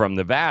from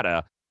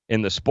Nevada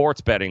in the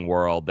sports betting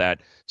world,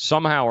 that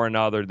somehow or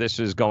another this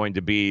is going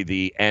to be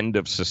the end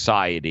of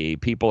society.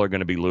 People are going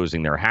to be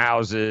losing their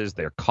houses,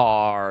 their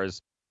cars,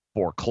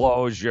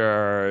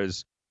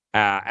 foreclosures,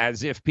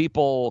 as if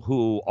people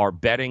who are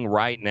betting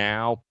right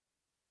now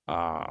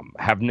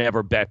have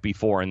never bet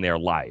before in their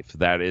life.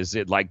 That is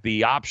it. Like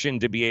the option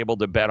to be able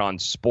to bet on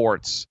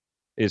sports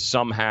is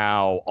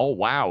somehow, oh,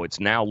 wow, it's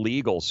now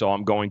legal, so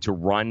I'm going to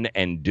run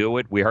and do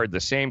it. We heard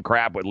the same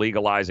crap with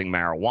legalizing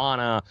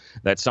marijuana,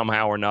 that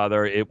somehow or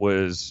another it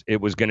was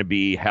going to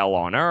be hell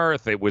on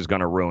earth. It was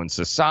going to ruin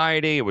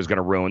society. It was going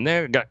to ruin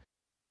their.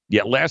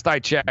 Yeah, last I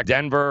checked,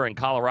 Denver and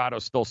Colorado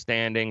still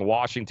standing.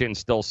 Washington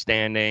still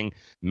standing.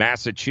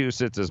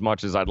 Massachusetts, as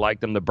much as I'd like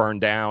them to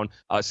burn down,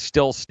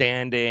 still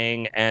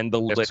standing, and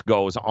the list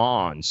goes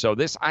on. So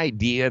this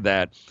idea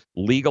that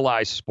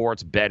legalized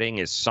sports betting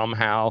is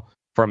somehow,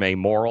 from a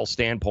moral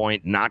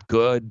standpoint, not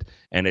good,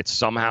 and it's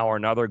somehow or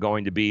another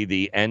going to be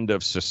the end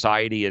of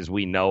society as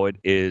we know it,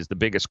 is the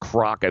biggest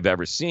crock I've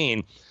ever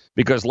seen.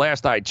 Because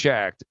last I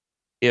checked,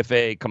 if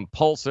a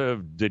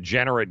compulsive,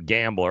 degenerate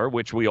gambler,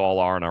 which we all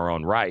are in our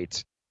own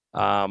right,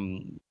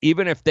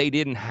 even if they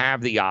didn't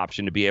have the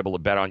option to be able to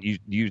bet on,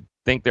 you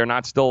think they're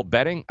not still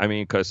betting? I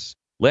mean, because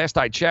last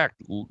I checked,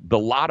 the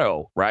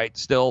lotto, right,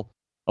 still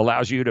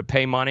allows you to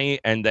pay money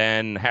and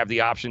then have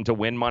the option to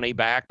win money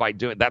back by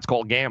doing. That's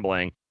called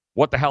gambling.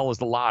 What the hell is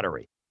the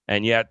lottery?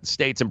 And yet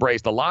states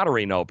embrace the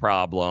lottery no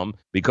problem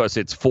because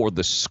it's for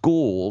the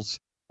schools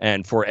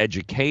and for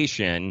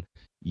education.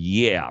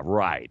 Yeah,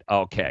 right.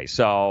 Okay.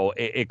 So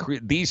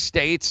these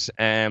states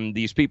and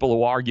these people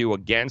who argue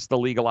against the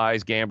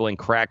legalized gambling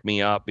crack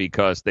me up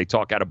because they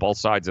talk out of both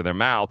sides of their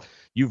mouth.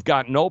 You've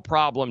got no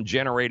problem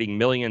generating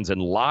millions in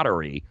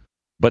lottery,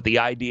 but the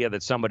idea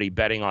that somebody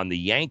betting on the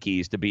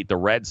Yankees to beat the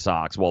Red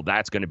Sox, well,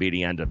 that's going to be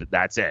the end of it.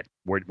 That's it.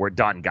 We're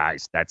done,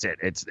 guys. That's it.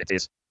 It's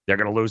they're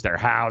going to lose their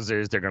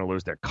houses. They're going to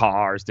lose their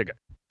cars.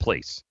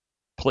 Please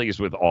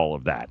with all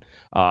of that.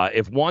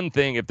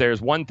 If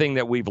there's one thing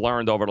that we've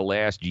learned over the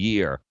last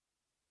year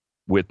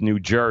with New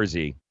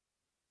Jersey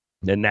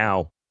and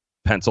now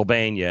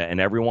Pennsylvania and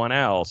everyone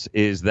else,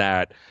 is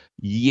that,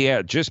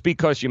 yeah, just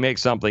because you make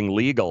something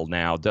legal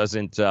now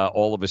doesn't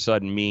all of a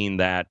sudden mean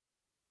that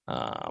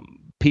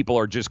people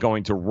are just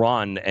going to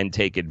run and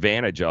take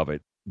advantage of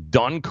it.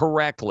 Done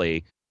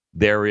correctly,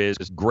 there is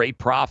great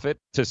profit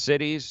to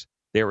cities.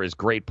 There is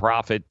great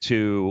profit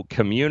to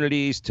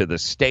communities, to the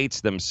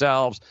states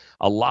themselves.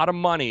 A lot of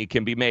money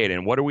can be made.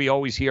 And what do we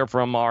always hear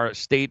from our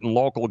state and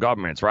local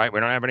governments, right? We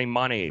don't have any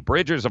money.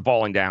 Bridges are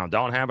falling down.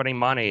 Don't have any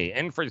money.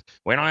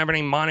 We don't have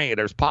any money.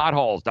 There's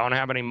potholes. Don't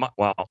have any money.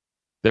 Well,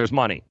 there's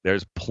money.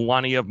 There's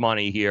plenty of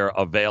money here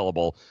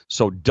available.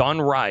 So done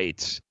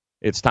right,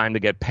 it's time to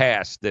get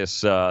past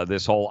this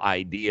this whole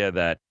idea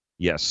that,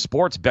 yes,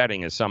 sports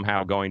betting is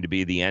somehow going to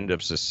be the end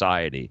of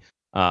society.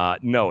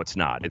 No, it's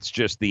not. It's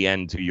just the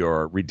end to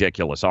your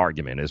ridiculous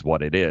argument is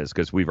what it is,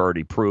 because we've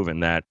already proven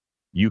that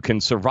you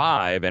can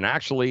survive and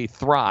actually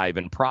thrive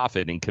and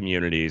profit in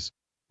communities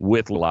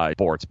with live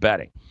sports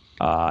betting.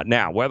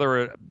 Now,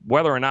 whether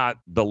or not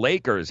the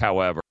Lakers,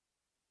 however,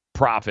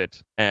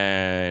 profit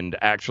and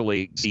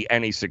actually see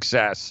any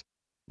success,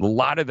 a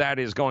lot of that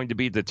is going to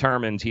be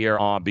determined here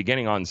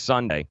beginning on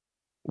Sunday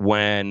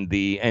when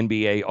the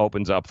NBA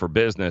opens up for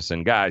business.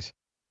 And guys,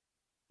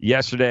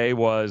 yesterday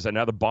was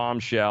another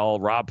bombshell.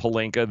 Rob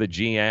Pelinka, the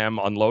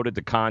GM, unloaded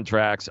the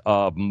contracts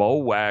of Mo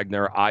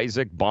Wagner,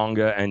 Isaac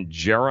Bonga, and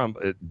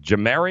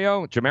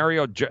Jamario.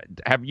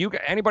 Have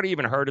anybody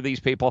even heard of these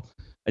people?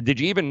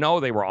 Did you even know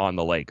they were on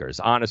the Lakers?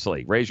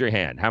 Honestly, raise your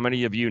hand. How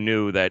many of you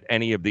knew that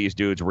any of these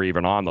dudes were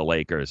even on the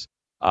Lakers?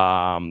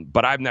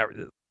 But I've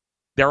never.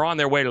 They're on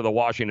their way to the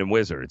Washington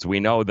Wizards.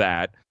 We know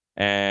that.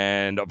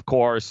 And, of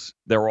course,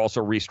 they're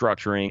also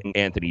restructuring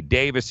Anthony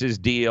Davis's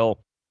deal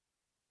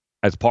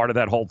as part of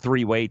that whole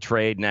three-way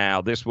trade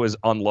now. This was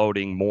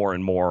unloading more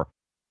and more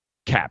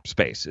cap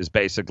space is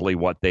basically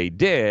what they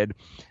did.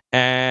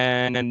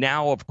 And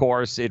now, of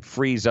course, it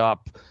frees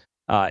up,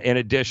 in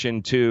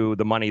addition to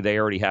the money they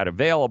already had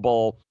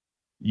available,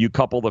 you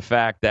couple the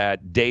fact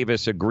that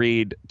Davis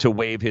agreed to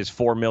waive his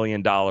 $4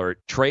 million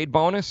trade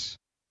bonus.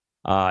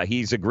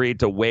 He's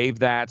agreed to waive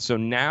that. So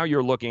now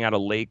you're looking at a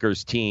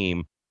Lakers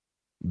team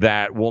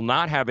that will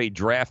not have a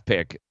draft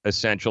pick,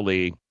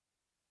 essentially,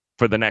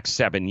 for the next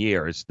 7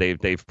 years.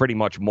 They've pretty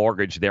much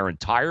mortgaged their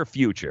entire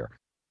future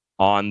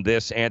on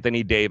this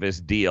Anthony Davis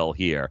deal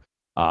here.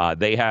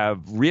 They have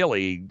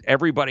really,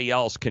 everybody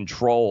else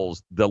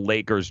controls the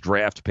Lakers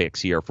draft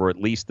picks here for at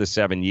least the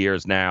 7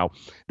 years now.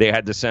 They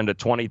had to send a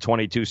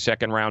 2022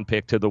 second-round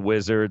pick to the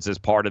Wizards as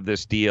part of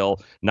this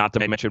deal, not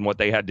to mention what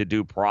they had to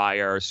do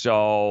prior.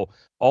 So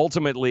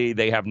ultimately,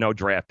 they have no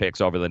draft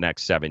picks over the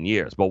next 7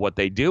 years. But what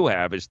they do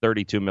have is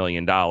 $32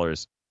 million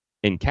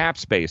in cap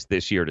space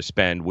this year to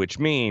spend, which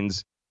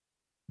means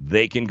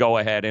they can go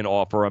ahead and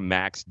offer a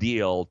max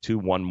deal to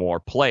one more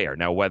player.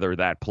 Now, whether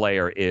that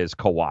player is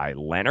Kawhi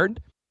Leonard,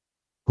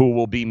 who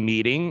will be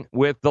meeting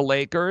with the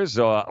Lakers,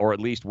 or at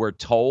least we're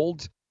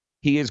told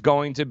he is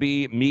going to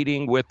be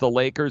meeting with the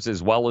Lakers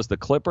as well as the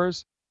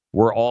Clippers.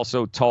 We're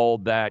also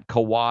told that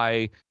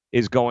Kawhi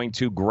is going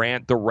to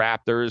grant the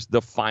Raptors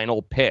the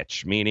final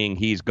pitch, meaning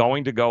he's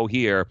going to go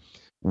hear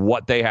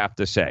what they have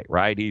to say,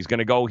 right? He's going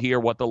to go hear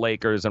what the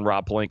Lakers and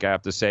Rob Pelinka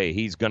have to say.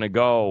 He's going to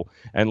go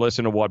and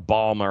listen to what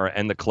Ballmer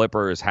and the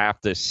Clippers have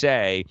to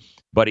say.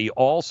 But he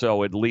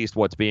also, at least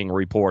what's being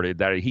reported,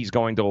 that he's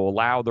going to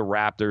allow the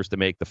Raptors to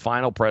make the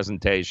final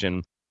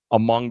presentation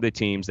among the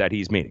teams that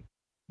he's meeting.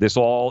 This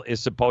all is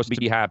supposed to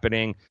be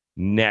happening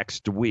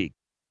next week.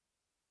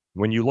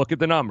 When you look at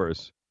the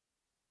numbers,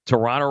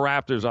 Toronto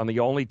Raptors are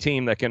the only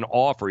team that can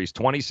offer. He's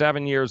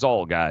 27 years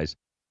old, guys.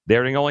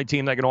 They're the only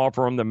team that can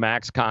offer him the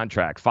max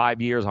contract,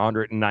 5 years,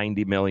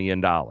 $190 million,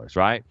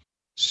 right?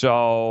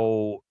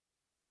 So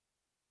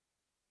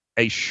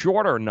a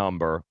shorter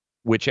number,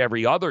 which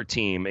every other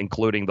team,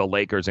 including the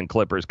Lakers and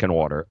Clippers, can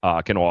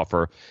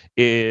offer,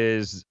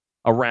 is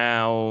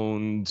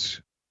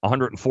around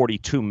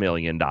 $142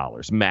 million.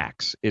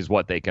 Max is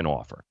what they can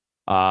offer.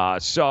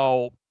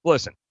 So,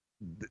 listen,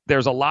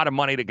 there's a lot of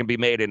money that can be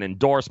made in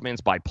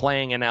endorsements by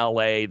playing in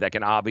L.A. that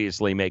can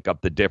obviously make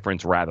up the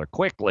difference rather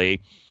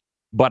quickly.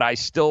 But I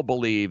still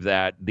believe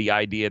that the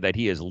idea that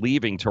he is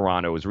leaving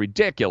Toronto is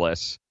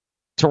ridiculous.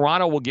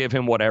 Toronto will give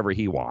him whatever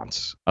he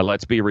wants.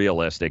 Let's be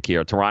realistic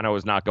here. Toronto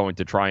is not going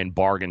to try and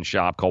bargain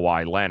shop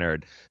Kawhi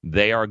Leonard.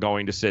 They are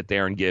going to sit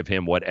there and give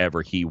him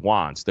whatever he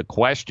wants. The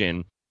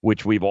question,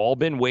 which we've all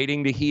been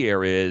waiting to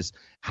hear, is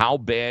how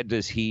bad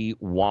does he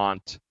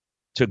want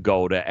to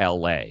go to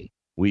L.A.?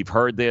 We've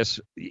heard this.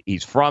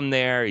 He's from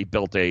there. He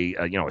built a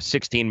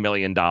 $16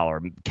 million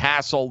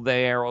castle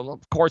there. Well,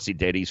 of course he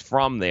did. He's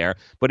from there.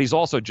 But he's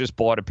also just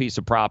bought a piece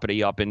of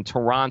property up in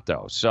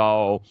Toronto.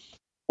 So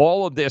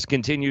all of this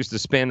continues to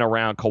spin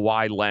around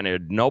Kawhi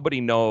Leonard.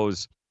 Nobody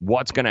knows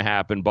what's going to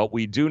happen, but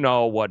we do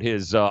know what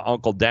his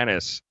Uncle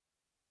Dennis,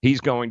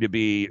 he's going to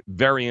be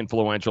very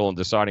influential in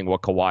deciding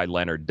what Kawhi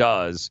Leonard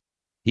does.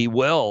 He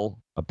will,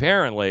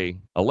 apparently,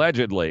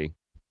 allegedly,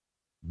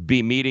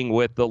 be meeting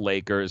with the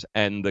Lakers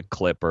and the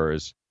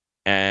Clippers.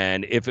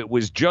 And if it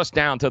was just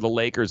down to the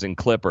Lakers and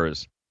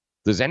Clippers,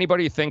 does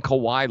anybody think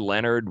Kawhi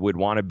Leonard would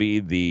want to be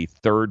the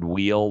third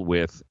wheel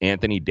with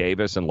Anthony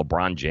Davis and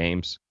LeBron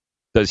James?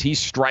 Does he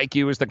strike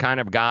you as the kind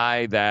of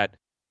guy that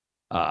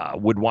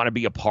would want to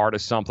be a part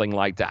of something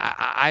like that?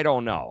 I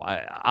don't know.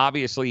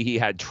 Obviously, he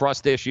had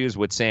trust issues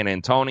with San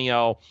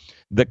Antonio.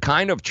 The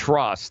kind of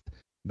trust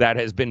that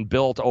has been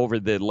built over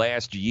the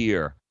last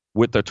year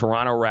with the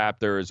Toronto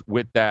Raptors,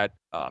 with that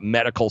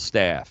medical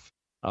staff,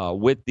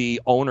 with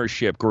the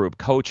ownership group,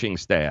 coaching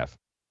staff,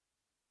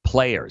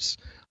 players.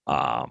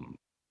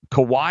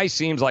 Kawhi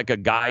seems like a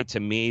guy to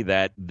me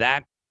that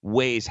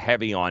weighs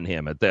heavy on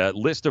him. At the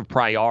list of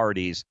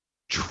priorities,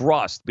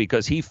 trust,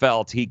 because he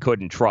felt he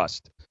couldn't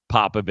trust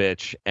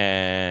Popovich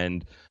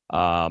and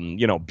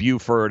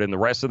Buford and the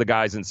rest of the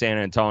guys in San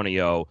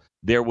Antonio.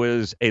 There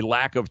was a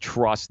lack of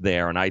trust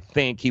there, and I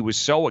think he was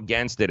so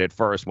against it at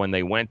first when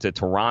they went to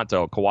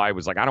Toronto. Kawhi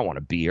was like, I don't want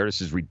to be here.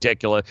 This is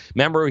ridiculous.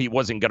 Remember, he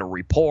wasn't going to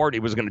report.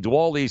 He was going to do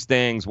all these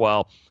things.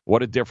 Well,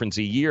 what a difference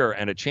a year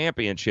and a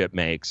championship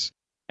makes.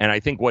 And I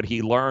think what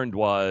he learned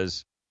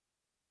was,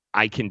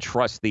 I can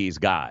trust these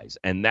guys,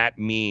 and that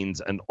means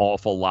an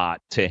awful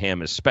lot to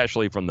him,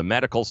 especially from the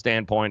medical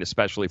standpoint,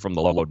 especially from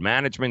the load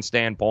management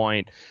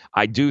standpoint.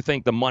 I do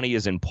think the money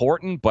is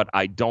important, but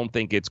I don't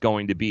think it's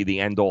going to be the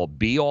end-all,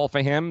 be-all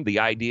for him. The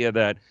idea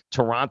that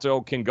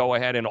Toronto can go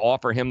ahead and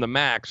offer him the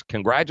max,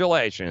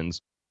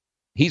 congratulations,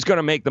 he's going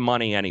to make the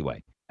money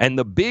anyway. And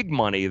the big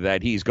money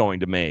that he's going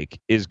to make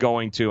is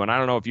going to, and I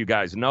don't know if you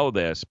guys know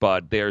this,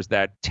 but there's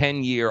that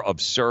 10-year of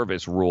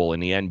service rule in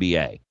the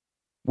NBA,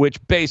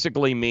 which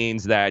basically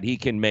means that he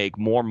can make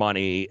more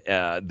money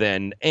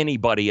than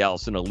anybody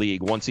else in the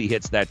league once he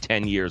hits that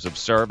 10 years of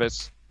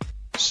service.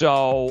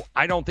 So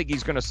I don't think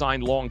he's going to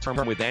sign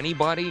long-term with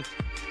anybody.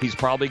 He's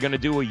probably going to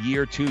do a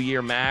year,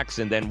 2-year max.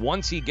 And then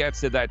once he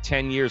gets to that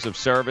 10 years of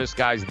service,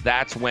 guys,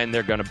 that's when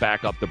they're going to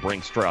back up the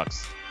Brinks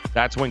trucks.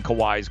 That's when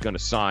Kawhi is going to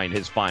sign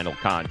his final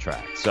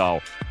contract.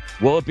 So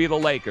will it be the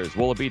Lakers?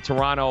 Will it be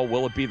Toronto?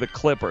 Will it be the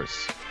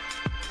Clippers?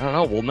 I don't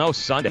know. We'll know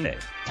Sunday.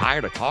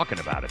 Tired of talking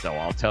about it, though.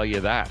 I'll tell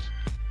you that.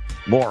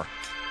 More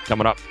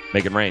coming up.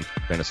 Make it rain.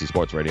 Fantasy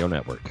Sports Radio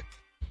Network.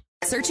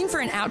 Searching for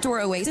an outdoor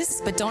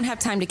oasis but don't have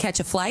time to catch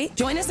a flight?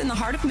 Join us in the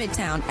heart of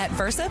Midtown at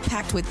Versa,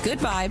 packed with good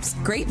vibes,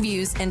 great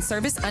views, and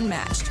service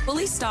unmatched.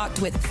 Fully stocked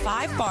with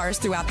 5 bars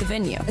throughout the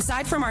venue.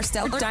 Aside from our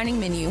stellar dining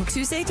menu,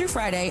 Tuesday through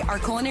Friday, our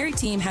culinary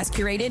team has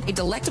curated a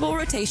delectable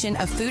rotation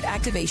of food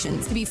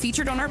activations to be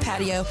featured on our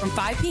patio from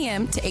 5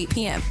 p.m. to 8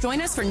 p.m.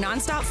 Join us for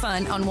nonstop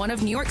fun on one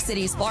of New York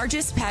City's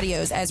largest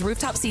patios as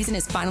rooftop season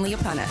is finally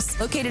upon us.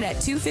 Located at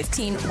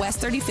 215 West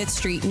 35th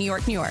Street, New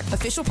York, New York.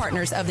 Official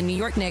partners of the New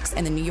York Knicks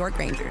and the New York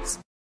Rangers.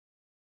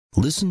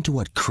 Listen to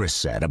what Chris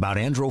said about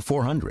Andro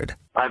 400.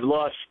 I've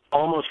lost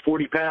almost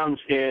 40 pounds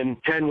in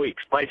 10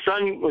 weeks. My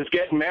son was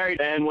getting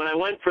married, and when I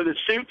went for the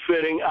suit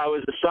fitting, I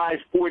was a size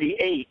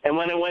 48. And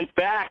when I went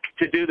back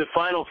to do the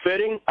final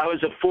fitting, I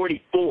was a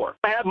 44.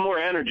 I have more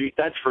energy,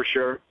 that's for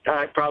sure.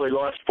 I probably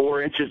lost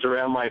 4 inches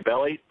around my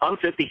belly. I'm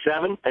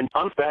 57, and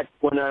I'm back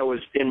when I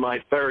was in my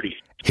 30s.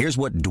 Here's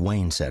what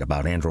Dwayne said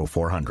about Andro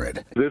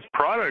 400. This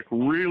product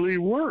really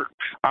works.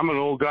 I'm an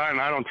old guy,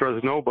 and I don't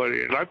trust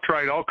nobody. And I've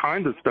tried all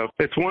kinds of stuff.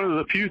 It's one of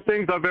the few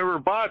things I've ever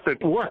bought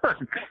that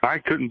works. I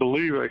couldn't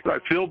believe it. I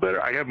feel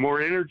better. I have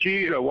more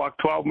energy. I walk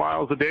 12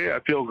 miles a day. I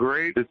feel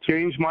great. It's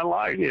changed my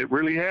life. It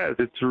really has.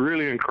 It's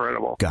really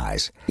incredible.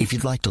 Guys, if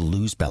you'd like to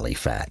lose belly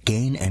fat,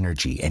 gain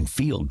energy, and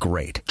feel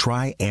great,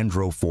 try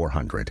Andro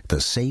 400,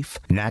 the safe,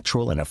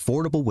 natural, and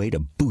affordable way to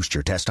boost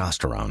your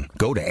testosterone.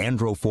 Go to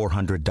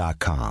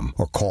andro400.com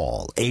or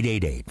call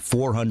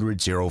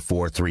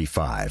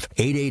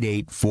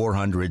 888-400-0435.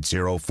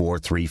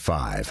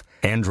 888-400-0435.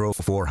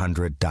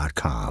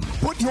 andro400.com.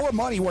 Put your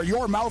money where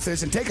your mouth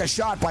is and take a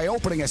shot by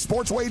opening a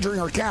sports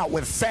wagering account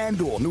with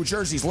FanDuel, New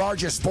Jersey's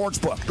largest sports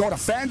book. Go to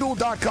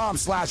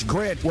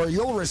FanDuel.com/grid where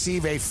you'll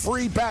receive a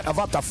free bet of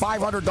up to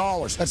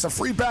 $500. That's a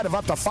free bet of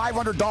up to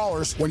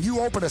 $500 when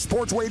you open a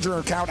sports wagering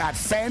account at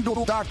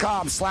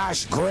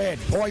FanDuel.com/grid.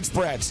 Point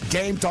spreads,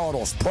 game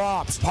totals,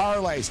 props,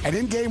 parlays, and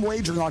in-game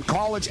wagering on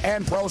college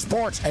and pro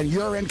sports, and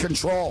you're in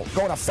control.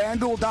 Go to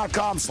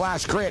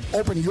FanDuel.com/grid.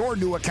 Open your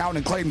new account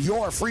and claim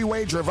your free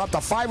wager of up to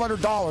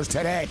 $500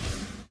 today.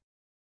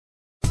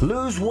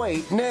 Lose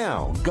weight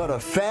now. Go to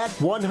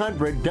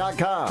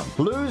fat100.com.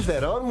 Lose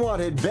that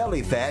unwanted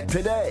belly fat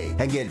today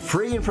and get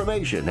free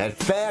information at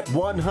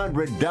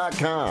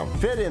fat100.com.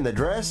 Fit in the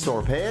dress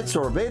or pants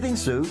or bathing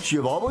suits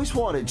you've always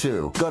wanted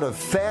to. Go to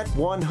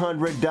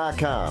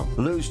fat100.com.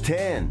 Lose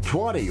 10,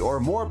 20, or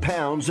more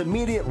pounds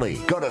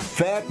immediately. Go to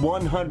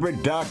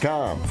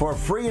fat100.com. For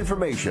free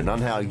information on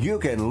how you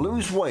can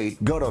lose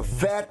weight, go to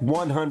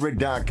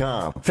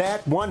fat100.com.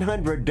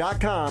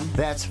 Fat100.com.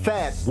 That's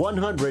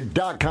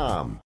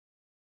fat100.com.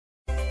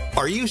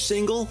 Are you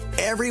single?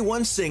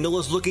 Everyone single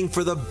is looking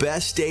for the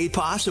best date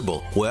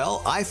possible.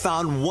 Well, I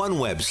found one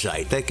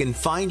website that can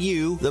find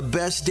you the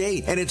best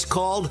date, and it's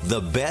called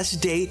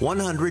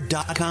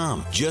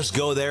thebestdate100.com. Just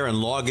go there and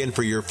log in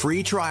for your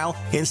free trial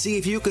and see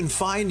if you can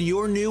find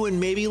your new and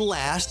maybe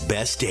last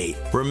best date.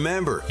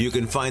 Remember, you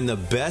can find the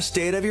best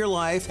date of your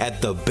life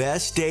at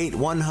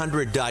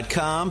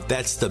thebestdate100.com.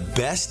 That's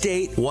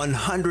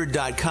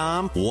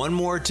thebestdate100.com. One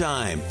more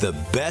time,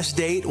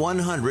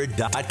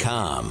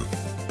 thebestdate100.com.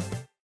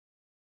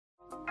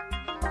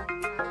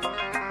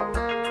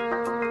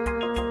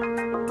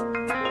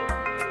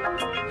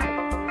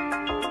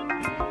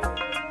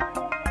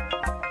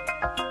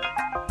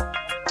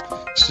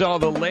 So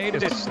the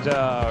latest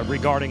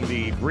regarding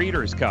the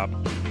Breeders' Cup,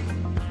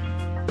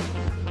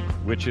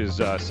 which is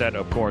set,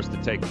 of course,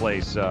 to take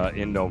place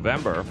in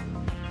November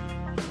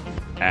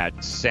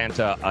at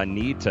Santa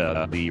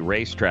Anita, the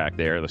racetrack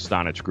there, the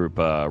Steinitz Group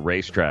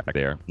racetrack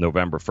there,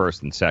 November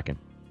 1st and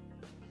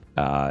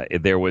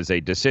 2nd. There was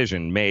a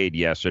decision made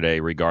yesterday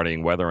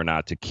regarding whether or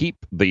not to keep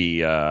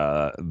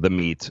the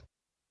meet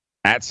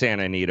at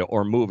Santa Anita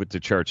or move it to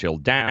Churchill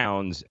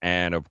Downs.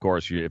 And, of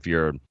course, if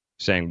you're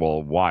saying,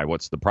 well, why?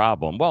 What's the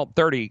problem? Well,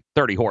 30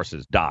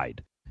 horses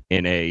died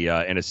in a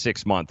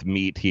 6-month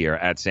meet here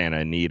at Santa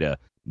Anita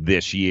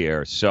this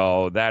year.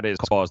 So that has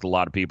caused a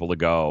lot of people to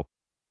go,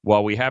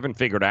 well, we haven't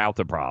figured out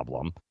the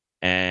problem,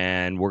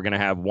 and we're going to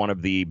have one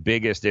of the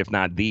biggest, if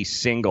not the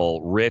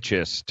single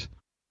richest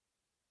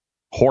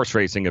horse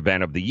racing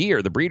event of the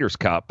year, the Breeders'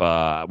 Cup.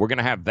 We're going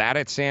to have that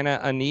at Santa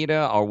Anita.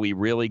 Are we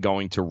really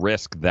going to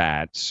risk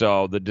that?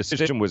 So the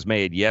decision was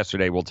made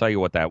yesterday. We'll tell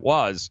you what that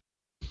was.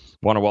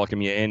 Want to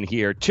welcome you in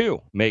here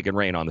to Make It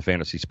Rain on the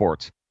Fantasy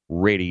Sports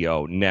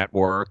Radio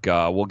Network.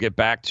 We'll get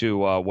back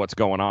to what's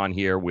going on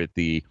here with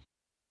the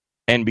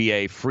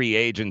NBA free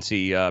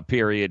agency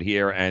period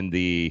here and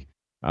the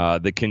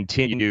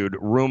continued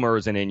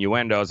rumors and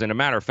innuendos. And a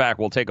matter of fact,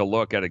 we'll take a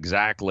look at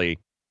exactly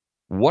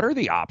what are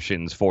the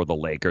options for the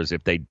Lakers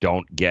if they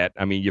don't get.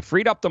 I mean, you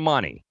freed up the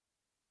money.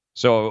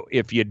 So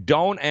if you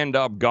don't end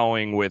up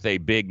going with a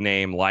big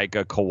name like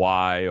a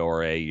Kawahi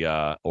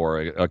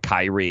or a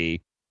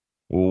Kyrie,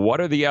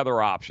 what are the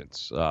other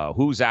options?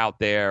 Who's out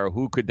there?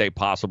 Who could they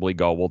possibly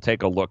go? We'll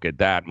take a look at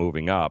that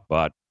moving up.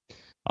 But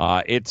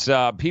it's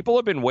people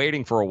have been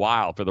waiting for a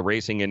while for the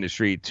racing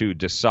industry to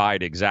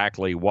decide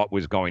exactly what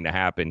was going to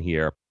happen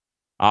here.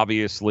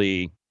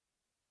 Obviously,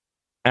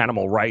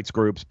 animal rights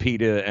groups,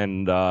 PETA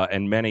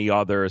and many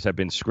others have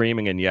been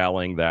screaming and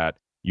yelling that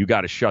you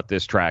got to shut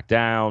this track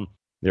down.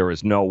 There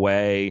is no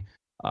way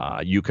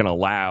you can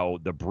allow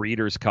the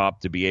Breeders'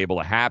 Cup to be able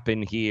to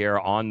happen here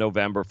on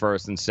November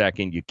 1st and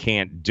 2nd. You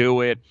can't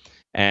do it.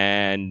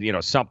 And,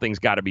 something's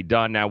got to be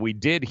done. Now, we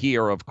did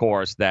hear, of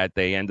course, that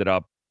they ended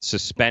up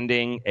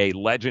suspending a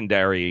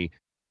legendary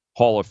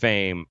Hall of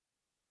Fame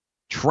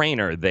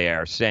trainer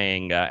there,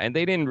 saying, and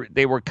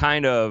they were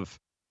kind of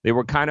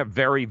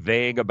very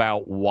vague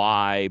about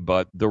why,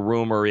 but the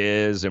rumor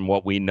is, and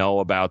what we know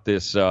about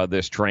this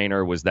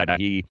trainer was that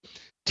he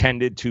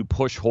tended to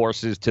push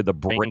horses to the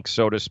brink,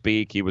 so to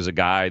speak. He was a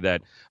guy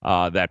that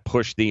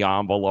pushed the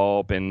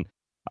envelope, and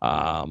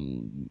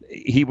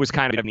he was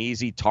kind of an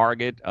easy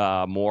target,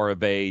 more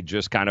of a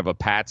just kind of a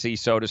patsy,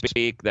 so to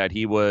speak, that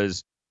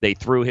they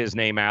threw his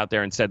name out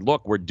there and said,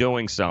 look, we're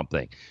doing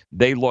something.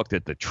 They looked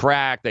at the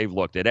track. They've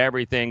looked at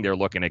everything. They're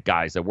looking at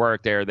guys that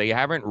work there. They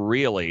haven't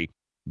really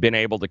been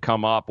able to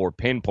come up or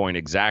pinpoint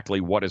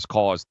exactly what has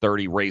caused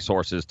 30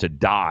 racehorses to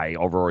die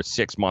over a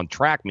 6-month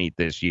track meet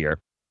this year.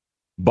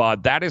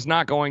 But that is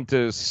not going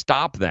to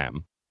stop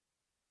them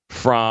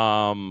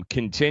from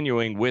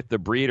continuing with the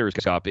Breeders'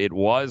 Cup. It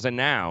was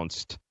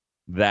announced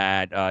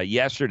that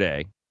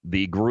yesterday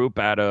the group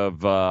out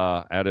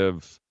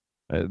of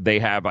they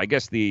have, I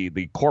guess, the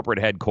corporate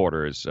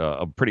headquarters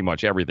of pretty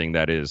much everything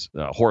that is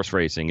horse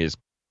racing is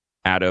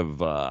out of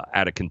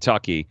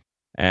Kentucky.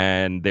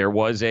 And there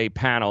was a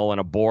panel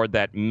and a board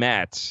that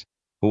met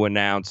who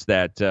announced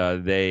that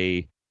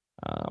they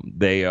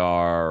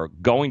are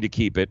going to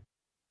keep it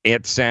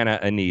at Santa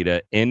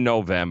Anita in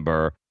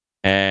November.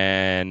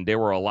 And there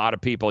were a lot of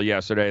people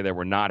yesterday that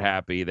were not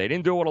happy. They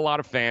didn't do it with a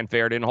lot of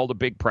fanfare, didn't hold a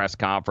big press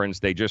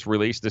conference. They just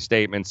released a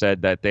statement,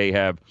 said that they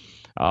have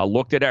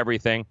looked at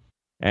everything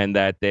and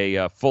that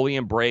they fully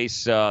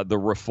embrace the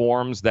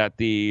reforms that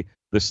the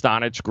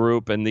Steinitz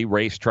Group and the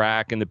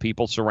racetrack and the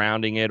people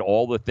surrounding it,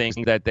 all the things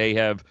that they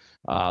have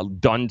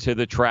done to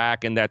the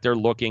track, and that they're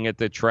looking at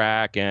the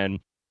track, and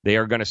they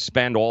are going to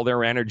spend all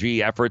their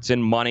energy, efforts,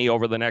 and money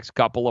over the next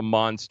couple of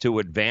months to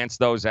advance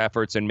those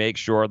efforts and make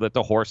sure that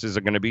the horses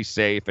are going to be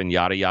safe and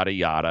yada, yada,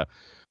 yada.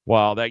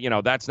 Well,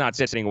 that's not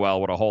sitting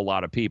well with a whole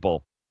lot of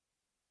people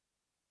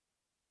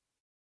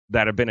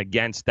that have been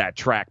against that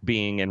track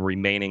being and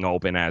remaining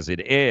open as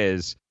it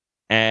is.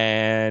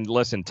 And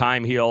listen,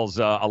 time heals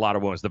a lot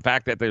of wounds. The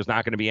fact that there's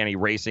not going to be any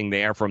racing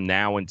there from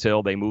now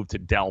until they move to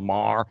Del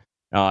Mar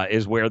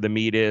is where the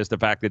meet is. The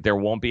fact that there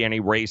won't be any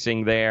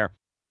racing there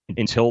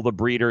until the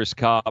Breeders'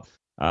 Cup,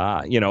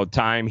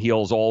 time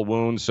heals all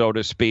wounds, so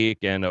to speak.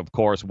 And of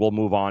course, we'll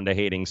move on to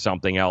hating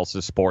something else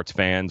as sports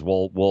fans.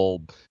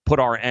 We'll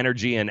put our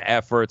energy and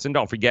efforts. And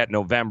don't forget,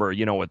 November.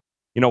 You know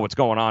what's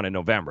going on in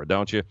November,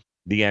 don't you?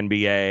 The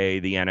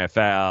NBA, the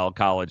NFL,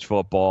 college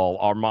football.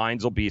 Our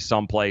minds will be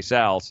someplace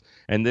else,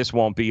 and this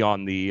won't be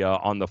on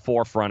the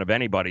forefront of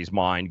anybody's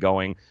mind.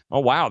 Going,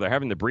 oh wow, they're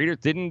having the Breeders.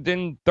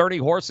 Didn't 30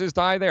 horses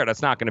die there?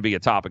 That's not going to be a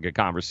topic of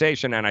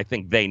conversation, and I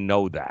think they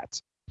know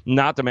that.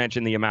 Not to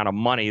mention the amount of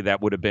money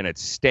that would have been at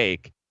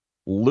stake,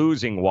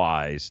 losing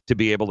wise, to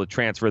be able to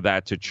transfer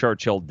that to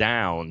Churchill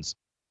Downs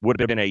would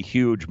have been a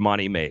huge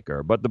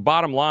moneymaker. But the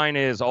bottom line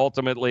is,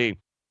 ultimately,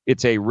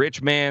 it's a rich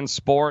man's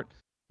sport.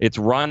 It's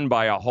run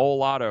by a whole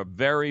lot of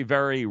very,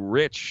 very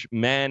rich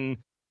men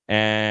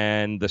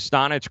And the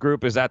Stonich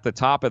Group is at the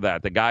top of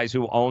that. The guys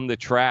who own the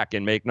track,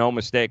 and make no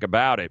mistake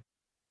about it,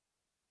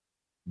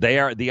 they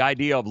are the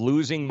idea of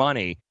losing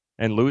money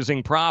and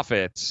losing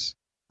profits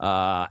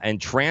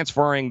and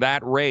transferring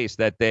that race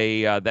that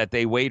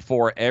they wait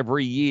for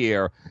every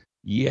year.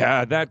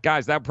 Yeah,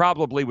 that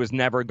probably was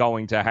never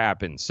going to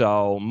happen.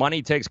 So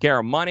money takes care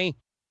of money,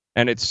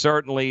 and it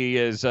certainly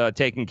is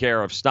taking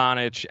care of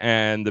Stonich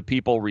and the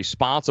people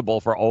responsible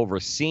for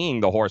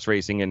overseeing the horse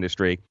racing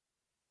industry.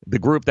 The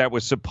group that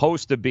was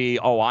supposed to be,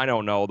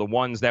 the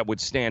ones that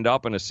would stand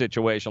up in a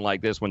situation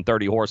like this when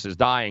 30 horses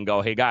die and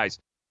go, hey, guys,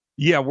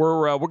 yeah,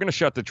 we're going to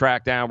shut the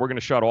track down. We're going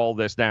to shut all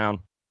this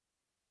down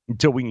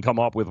until we can come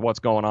up with what's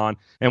going on.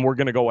 And we're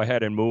going to go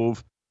ahead and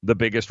move the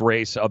biggest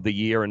race of the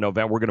year in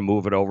November. We're going to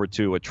move it over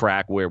to a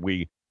track where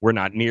we're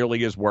not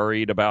nearly as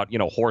worried about,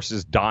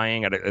 horses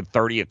dying at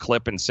 30 a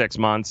clip in 6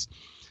 months.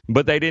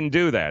 But they didn't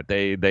do that.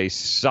 They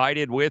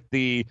sided with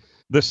the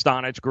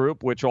Stonich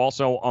Group, which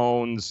also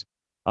owns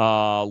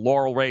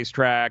Laurel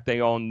Racetrack. They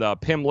own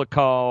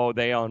Pimlico.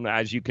 They own,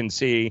 as you can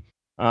see,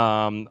 they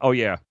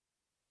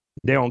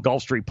own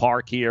Gulfstream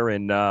Park here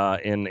in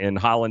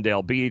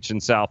Hollandale Beach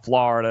in South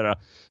Florida.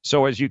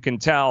 So as you can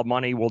tell,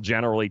 money will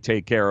generally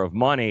take care of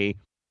money.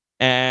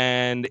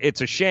 And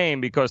it's a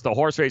shame because the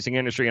horse racing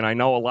industry, and I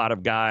know a lot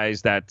of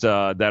guys that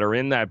are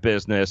in that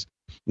business,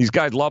 these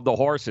guys love the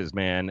horses,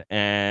 man.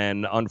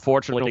 And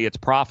unfortunately, it's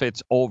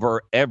profits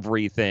over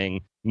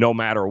everything, no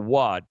matter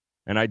what.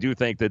 And I do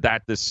think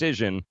that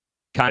decision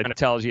kind of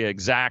tells you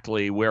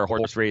exactly where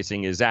horse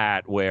racing is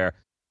at, where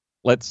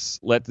let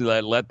the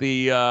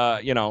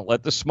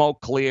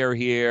smoke clear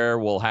here.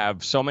 We'll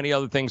have so many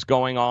other things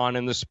going on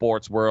in the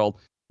sports world.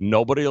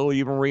 Nobody will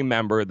even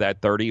remember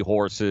that 30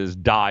 horses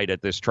died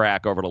at this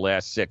track over the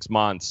last 6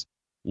 months.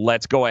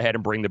 Let's go ahead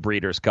and bring the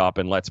Breeders' Cup,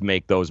 and let's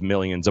make those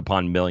millions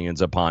upon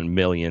millions upon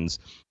millions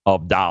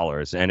of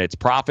dollars. And it's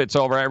profits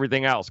over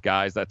everything else,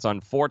 guys. That's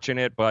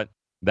unfortunate, but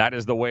that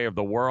is the way of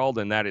the world,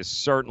 and that is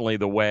certainly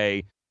the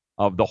way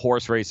of the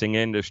horse racing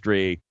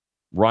industry,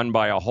 run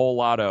by a whole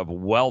lot of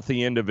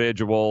wealthy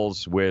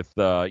individuals with,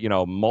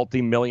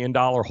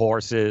 multi-million-dollar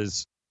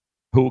horses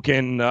who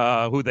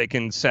they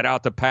can set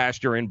out to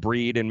pasture and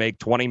breed and make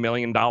 $20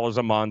 million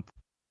a month.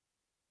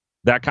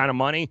 That kind of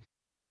money,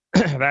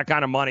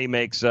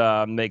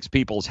 makes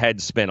people's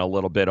heads spin a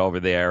little bit over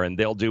there, and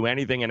they'll do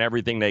anything and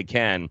everything they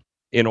can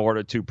in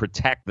order to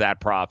protect that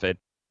profit.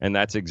 And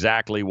that's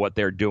exactly what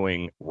they're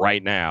doing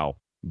right now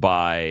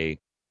by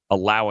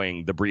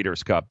allowing the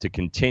Breeders' Cup to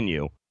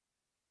continue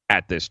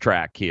at this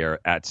track here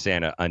at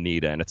Santa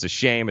Anita. And it's a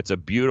shame. It's a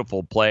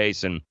beautiful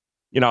place. And,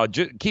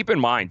 just keep in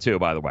mind, too,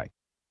 by the way,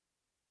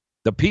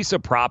 the piece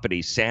of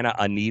property Santa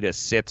Anita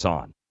sits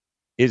on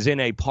is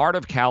in a part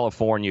of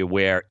California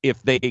where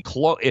if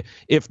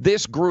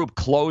this group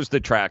closed the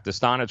track, the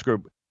Stonich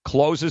Group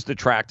closes the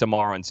track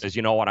tomorrow and says,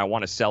 you know what, I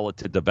want to sell it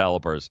to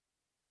developers,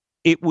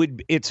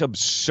 it's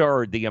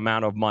absurd the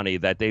amount of money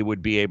that they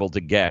would be able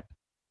to get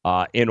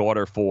in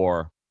order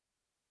for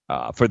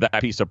that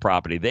piece of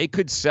property. They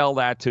could sell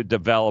that to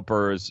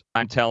developers,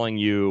 I'm telling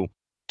you,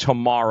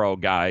 tomorrow,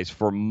 guys,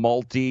 for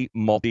multi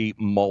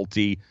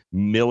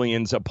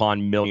millions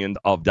upon millions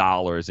of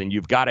dollars. And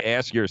you've got to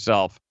ask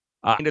yourself,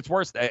 and it's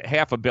worth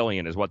 $500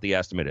 million is what the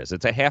estimate is.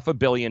 It's a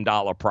 $500 million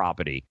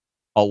property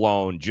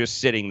alone, just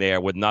sitting there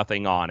with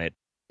nothing on it.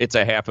 It's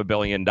a $500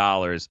 million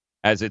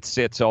as it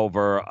sits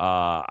over,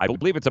 I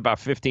believe it's about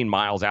 15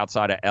 miles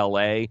outside of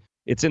L.A.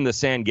 It's in the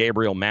San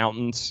Gabriel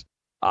Mountains.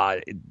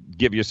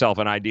 Give yourself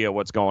an idea of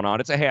what's going on.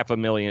 It's a $500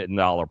 million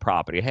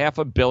property,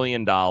 $500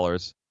 million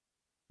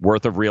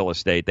worth of real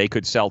estate they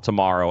could sell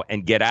tomorrow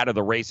and get out of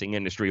the racing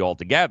industry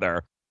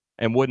altogether.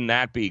 And wouldn't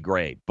that be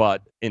great?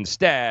 But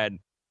instead,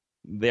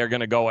 they're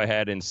going to go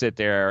ahead and sit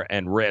there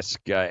and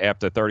risk,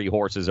 after 30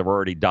 horses have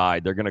already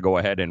died, they're going to go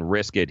ahead and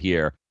risk it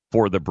here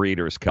for the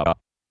Breeders' Cup.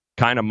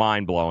 Kind of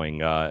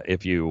mind-blowing,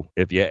 if you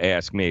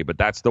ask me. But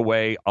that's the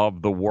way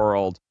of the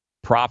world.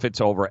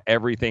 Profits over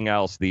everything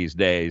else these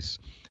days.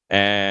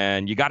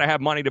 And you got to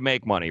have money to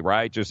make money,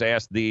 right? Just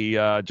ask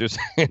just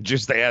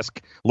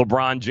ask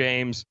LeBron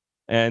James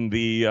and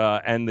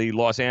the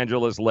Los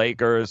Angeles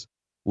Lakers.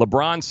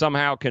 LeBron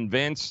somehow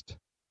convinced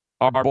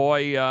our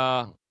boy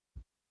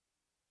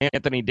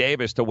Anthony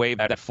Davis to waive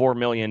that $4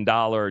 million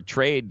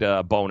trade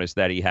bonus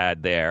that he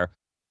had there.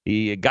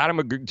 He got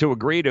him to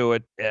agree to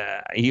it.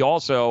 He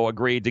also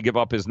agreed to give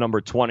up his number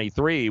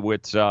 23,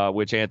 which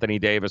Anthony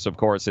Davis, of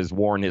course, has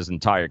worn his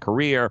entire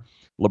career.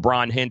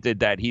 LeBron hinted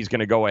that he's going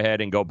to go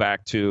ahead and go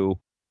back to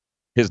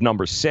his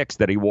number 6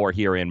 that he wore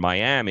here in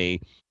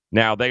Miami.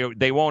 Now,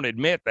 they won't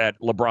admit that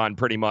LeBron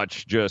pretty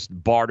much just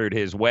bartered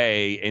his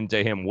way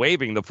into him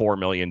waiving the $4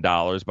 million,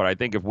 but I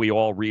think if we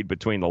all read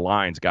between the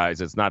lines, guys,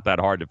 it's not that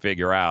hard to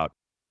figure out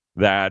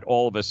that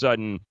all of a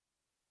sudden,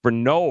 for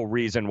no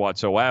reason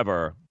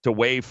whatsoever, to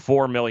waive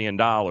 $4 million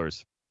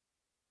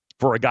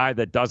for a guy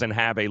that doesn't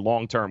have a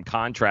long-term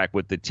contract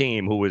with the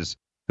team, who's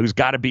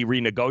got to be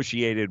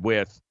renegotiated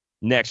with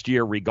next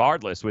year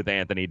regardless with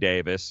Anthony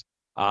Davis.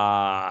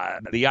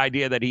 The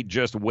idea that he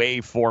just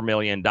waived $4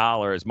 million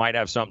might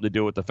have something to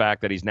do with the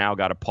fact that he's now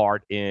got a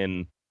part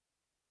in,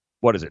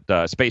 what is it,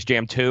 Space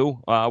Jam 2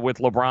 with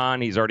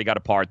LeBron. He's already got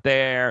a part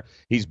there.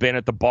 He's been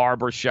at the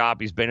barber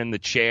shop. He's been in the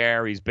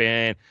chair. He's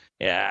been,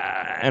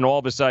 and all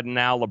of a sudden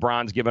now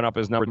LeBron's given up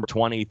his number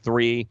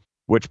 23,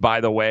 which,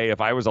 by the way, if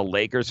I was a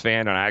Lakers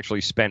fan and I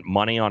actually spent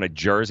money on a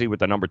jersey with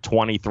the number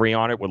 23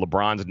 on it with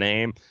LeBron's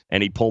name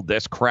and he pulled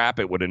this crap,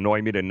 it would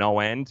annoy me to no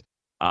end.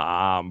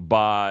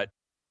 But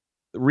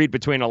read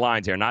between the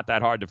lines here. Not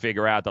that hard to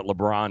figure out that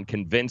LeBron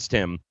convinced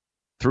him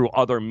through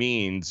other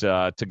means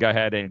to go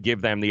ahead and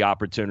give them the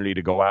opportunity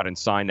to go out and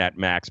sign that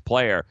max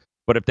player.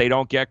 But if they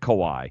don't get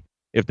Kawhi,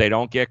 if they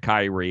don't get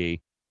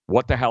Kyrie,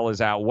 what the hell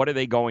is out? What are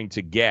they going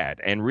to get?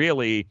 And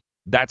really,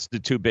 that's the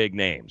two big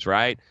names,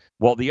 right?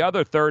 Well, the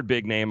other third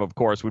big name, of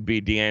course, would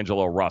be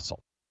D'Angelo Russell.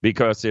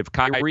 Because if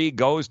Kyrie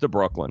goes to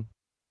Brooklyn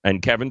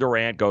and Kevin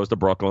Durant goes to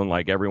Brooklyn,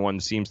 like everyone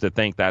seems to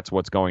think that's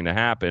what's going to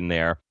happen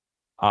there,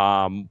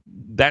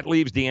 that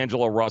leaves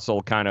D'Angelo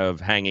Russell kind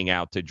of hanging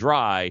out to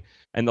dry.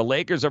 And the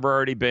Lakers have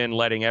already been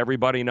letting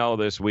everybody know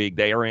this week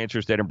they are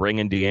interested in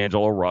bringing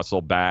D'Angelo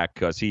Russell back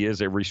because he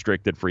is a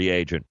restricted free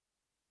agent.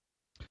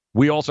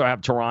 We also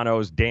have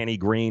Toronto's Danny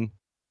Green,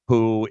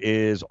 who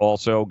is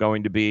also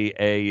going to be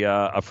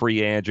a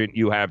free agent.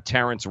 You have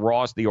Terrence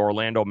Ross, the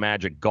Orlando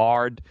Magic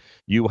guard.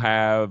 You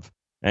have,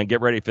 and get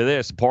ready for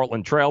this,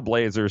 Portland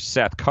Trailblazers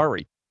Seth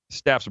Curry,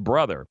 Steph's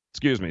brother,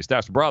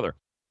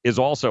 is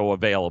also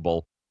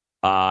available,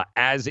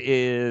 as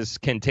is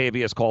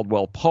Kentavious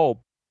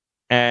Caldwell-Pope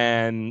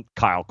and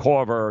Kyle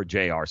Korver,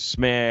 J.R.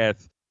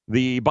 Smith.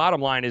 The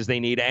bottom line is they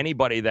need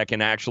anybody that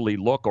can actually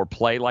look or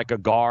play like a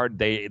guard.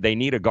 They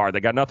need a guard.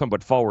 They got nothing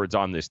but forwards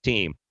on this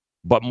team.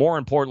 But more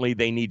importantly,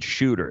 they need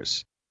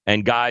shooters.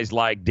 And guys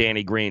like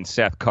Danny Green,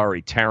 Seth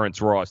Curry, Terrence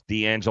Ross,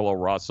 D'Angelo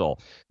Russell.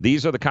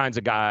 These are the kinds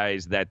of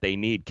guys that they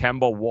need.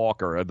 Kemba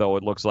Walker, though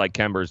it looks like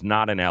Kemba's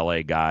not an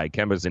L.A. guy.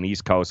 Kemba's an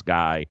East Coast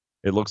guy.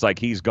 It looks like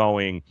he's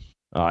going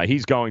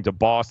to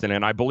Boston.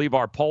 And I believe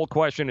our poll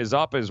question is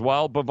up as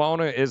well,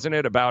 Bavona, isn't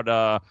it?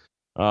 About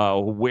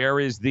where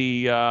is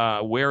the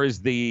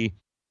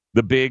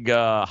big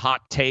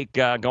hot take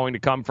going to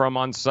come from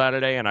on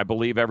Saturday? And I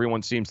believe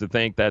everyone seems to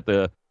think that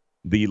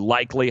the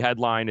likely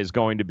headline is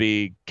going to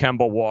be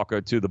Kemba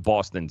Walker to the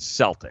Boston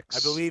Celtics. I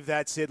believe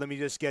that's it. Let me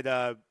just get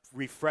a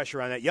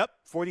refresher on that. Yep,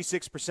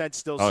 46%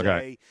 still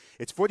say.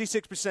 It's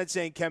 46%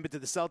 saying Kemba to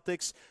the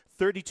Celtics,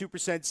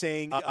 32%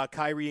 saying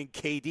Kyrie and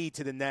KD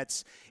to the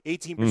Nets,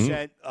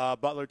 18%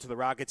 Butler to the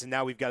Rockets, and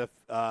now we've got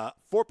a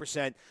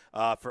 4%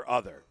 for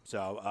other.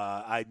 So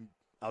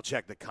I'll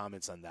check the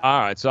comments on that.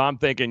 All right, so I'm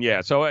thinking,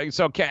 yeah. So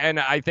and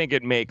I think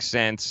it makes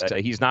sense.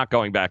 He's not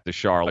going back to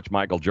Charlotte.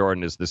 Michael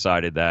Jordan has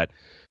decided that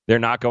they're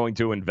not going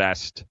to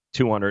invest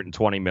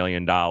 $220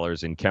 million in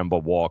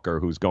Kemba Walker,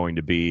 who's going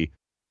to be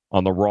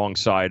on the wrong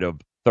side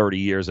of 30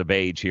 years of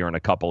age here in a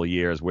couple of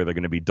years, where they're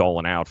going to be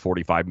doling out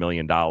 $45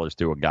 million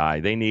to a guy.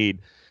 They need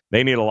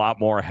a lot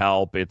more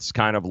help. It's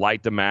kind of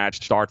light to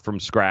match, start from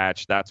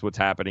scratch. That's what's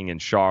happening in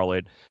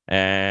Charlotte.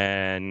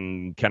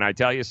 And can I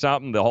tell you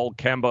something? The whole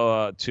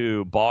Kemba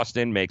to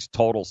Boston makes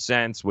total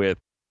sense with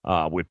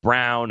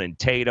Brown and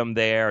Tatum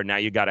there. Now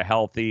you got a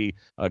healthy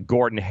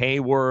Gordon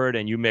Hayward,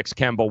 and you mix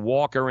Kemba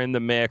Walker in the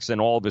mix,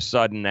 and all of a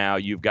sudden now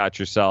you've got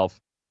yourself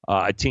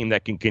a team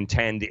that can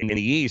contend in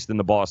the East in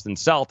the Boston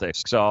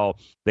Celtics. So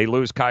they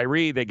lose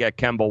Kyrie, they get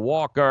Kemba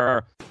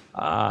Walker.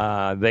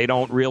 They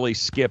don't really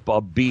skip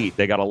a beat.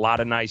 They got a lot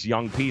of nice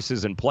young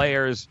pieces and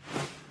players,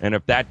 and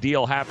if that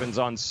deal happens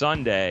on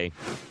Sunday,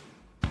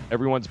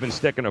 everyone's been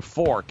sticking a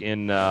fork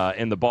in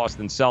the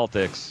Boston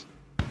Celtics.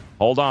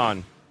 Hold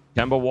on.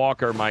 Kemba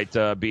Walker might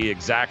be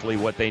exactly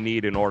what they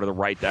need in order to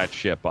right that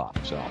ship up.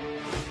 So,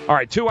 all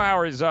right, 2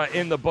 hours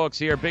in the books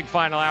here. Big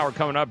final hour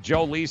coming up.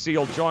 Joe Lisi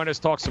will join us,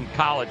 talk some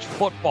college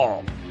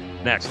football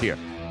next here.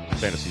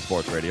 Fantasy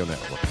Sports Radio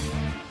Network.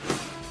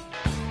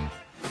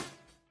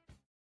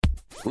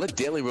 Let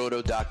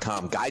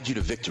DailyRoto.com guide you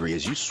to victory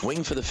as you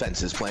swing for the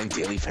fences playing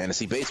daily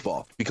fantasy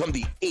baseball. Become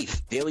the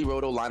 8th Daily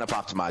Roto lineup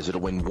optimizer to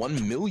win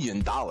 $1 million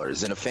in a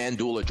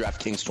FanDuel or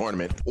DraftKings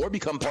tournament, or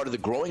become part of the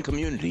growing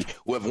community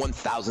who have won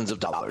thousands of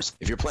dollars.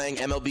 If you're playing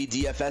MLB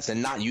DFS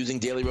and not using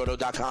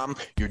DailyRoto.com,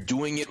 you're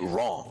doing it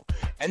wrong.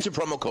 Enter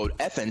promo code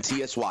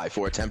FNTSY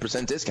for a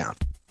 10% discount.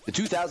 The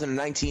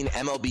 2019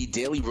 MLB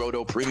Daily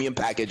Roto Premium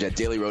Package at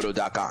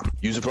DailyRoto.com.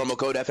 Use the promo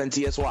code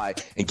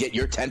FNTSY and get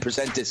your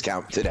 10%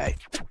 discount today.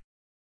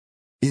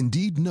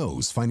 Indeed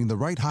knows finding the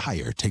right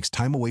hire takes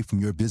time away from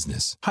your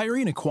business.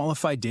 Hiring a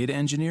qualified data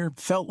engineer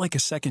felt like a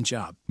second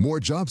job. More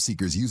job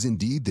seekers use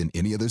Indeed than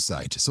any other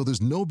site, so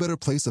there's no better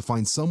place to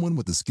find someone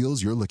with the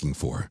skills you're looking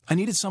for. I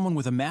needed someone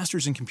with a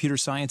master's in computer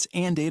science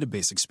and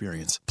database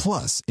experience.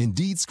 Plus,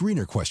 Indeed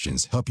screener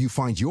questions help you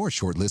find your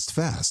shortlist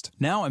fast.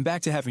 Now I'm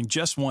back to having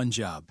just one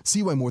job.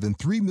 See why more than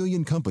 3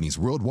 million companies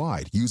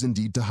worldwide use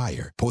Indeed to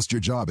hire. Post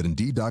your job at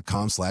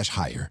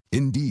Indeed.com/hire.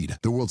 Indeed,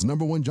 the world's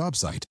 #1 job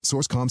site.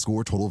 Source.com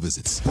score total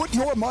visits. bets. Put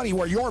your money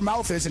where your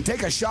mouth is and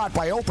take a shot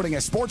by opening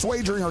a sports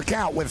wagering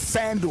account with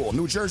FanDuel,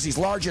 New Jersey's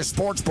largest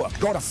sports book.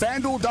 Go to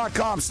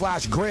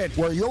FanDuel.com/grid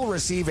where you'll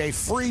receive a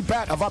free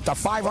bet of up to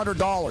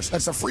 $500.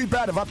 That's a free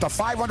bet of up to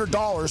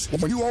 $500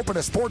 when you open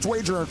a sports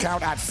wagering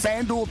account at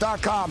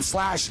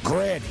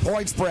FanDuel.com/grid.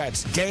 Point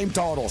spreads, game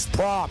totals,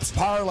 props,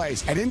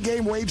 parlays, and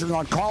in-game wagering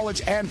on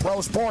college and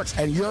pro sports,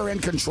 and you're in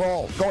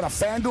control. Go to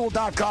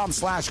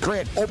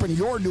FanDuel.com/grid. Open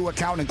your new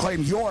account and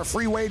claim your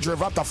free wager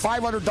of up to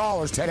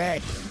 $500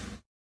 today.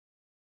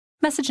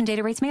 Message and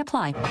data rates may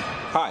apply.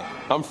 Hi,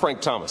 I'm Frank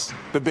Thomas,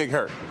 the Big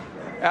Hurt.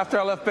 After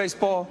I left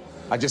baseball,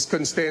 I just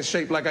couldn't stay in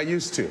shape like I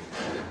used to.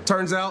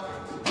 Turns out,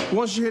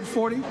 once you hit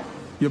 40,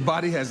 your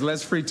body has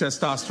less free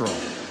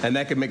testosterone, and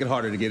that can make it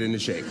harder to get into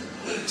shape.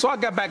 So I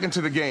got back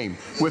into the game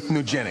with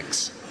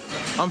Nugenics.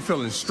 I'm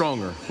feeling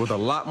stronger with a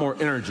lot more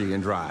energy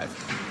and drive.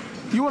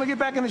 You want to get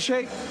back into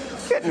shape?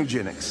 Get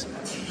Nugenics.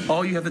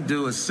 All you have to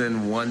do is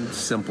send one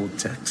simple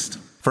text.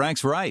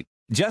 Frank's right.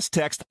 Just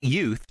text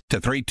YOUTH to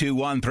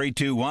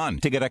 321-321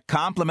 to get a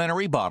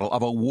complimentary bottle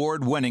of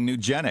award-winning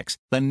Nugenics,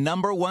 the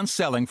 #1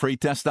 selling free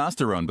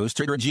testosterone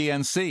booster, or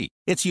GNC.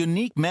 Its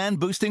unique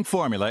man-boosting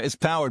formula is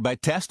powered by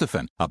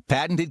Testofen, a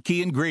patented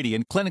key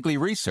ingredient clinically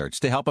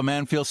researched to help a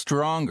man feel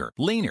stronger,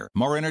 leaner,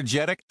 more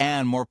energetic,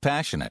 and more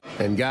passionate.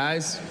 And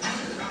guys,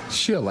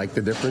 she'll like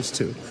the difference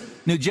too.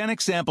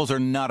 Nugenics samples are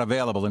not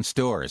available in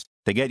stores.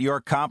 To get your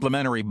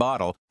complimentary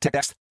bottle,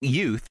 text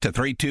YOUTH to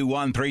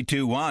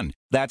 321-321.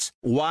 That's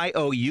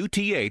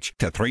YOUTH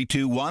to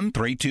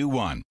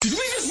 321-321. Did we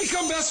just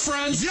become best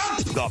friends? Yup!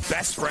 The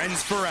best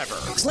friends forever.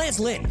 It's Lance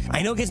Lynn.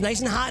 I know it gets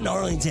nice and hot in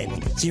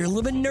Arlington, so you're a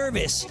little bit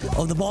nervous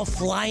of the ball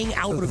flying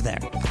out of there.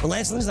 But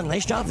Lance Lynn's done a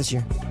nice job this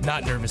year.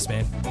 Not nervous,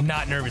 man.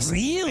 Not nervous.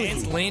 Really?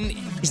 Lance Lynn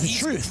is the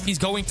truth. He's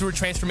going through a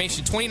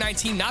transformation.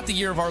 2019, not the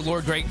year of our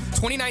Lord Great.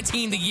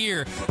 2019, the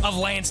year of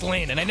Lance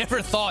Lynn. And I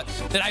never thought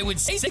that I would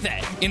say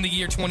that in the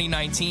year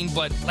 2019,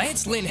 but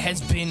Lance Lynn has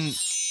been...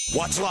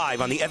 Watch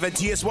live on the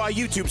FNTSY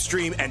YouTube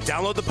stream and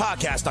download the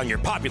podcast on your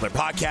popular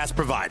podcast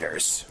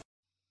providers.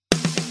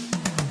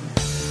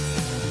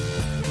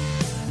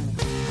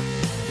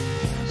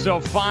 So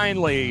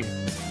finally,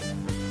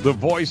 the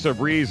voice of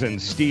reason,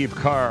 Steve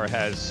Kerr,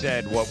 has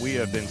said what we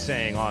have been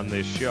saying on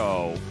this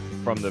show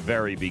from the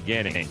very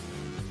beginning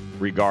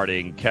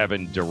regarding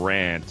Kevin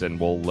Durant, and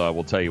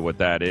we'll tell you what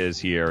that is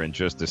here in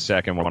just a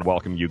second. We want to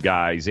welcome you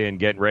guys in,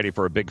 getting ready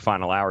for a big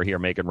final hour here,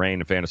 making rain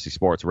the Fantasy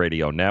Sports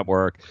Radio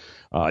Network.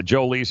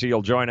 Joe Lisi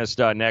will join us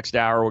next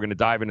hour. We're going to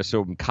dive into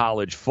some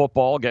college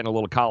football, getting a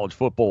little college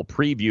football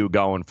preview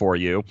going for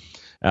you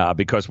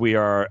because we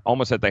are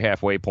almost at the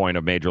halfway point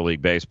of Major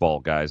League Baseball,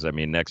 guys. I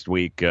mean, next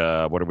week,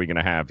 what are we going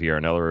to have here?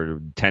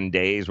 Another 10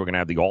 days. We're going to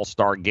have the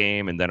All-Star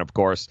game, and then, of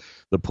course,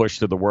 the push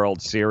to the World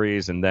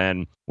Series, and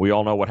then we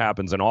all know what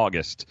happens in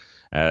August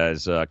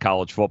as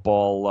college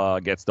football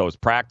gets those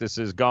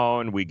practices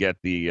going. We get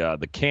the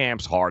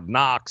camps, hard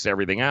knocks,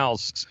 everything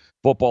else.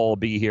 Football will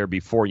be here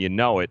before you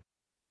know it.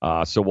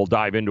 So we'll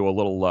dive into a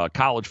little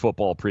college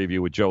football preview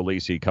with Joe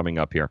Lisi coming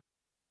up here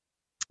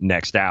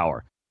next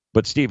hour.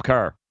 But Steve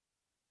Kerr,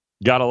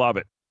 gotta love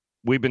it.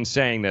 We've been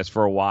saying this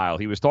for a while.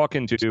 He was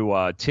talking to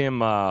Tim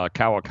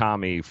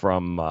Kawakami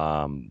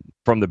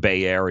from the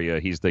Bay Area.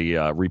 He's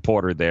the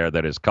reporter there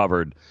that has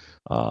covered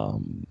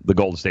the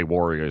Golden State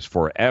Warriors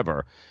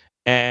forever.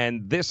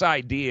 And this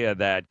idea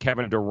that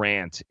Kevin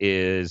Durant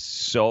is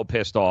so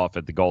pissed off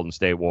at the Golden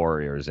State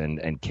Warriors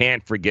and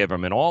can't forgive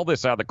him and all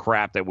this other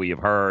crap that we have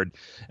heard.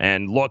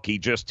 And look,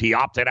 he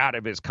opted out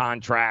of his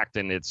contract,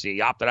 and he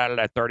opted out of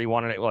that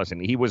 31. And listen,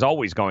 he was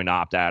always going to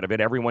opt out of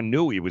it. Everyone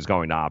knew he was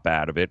going to opt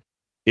out of it.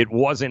 It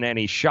wasn't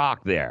any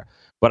shock there.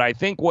 But I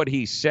think what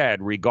he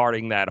said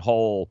regarding that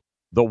whole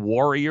the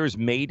Warriors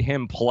made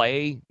him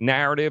play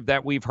narrative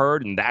that we've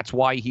heard, and that's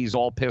why he's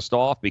all pissed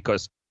off,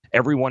 because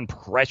everyone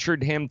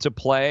pressured him to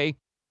play.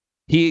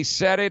 He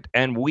said it,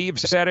 and we've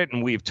said it,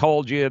 and we've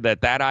told you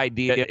that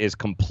idea is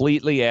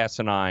completely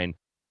asinine,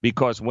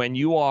 because when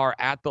you are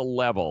at the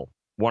level,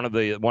 one of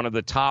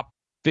the top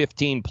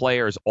 15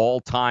 players all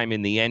time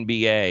in the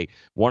NBA,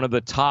 one of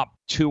the top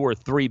 2 or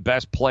 3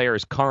 best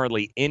players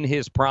currently in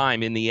his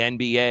prime in the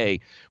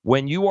NBA,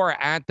 when you are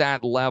at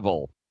that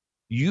level,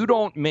 you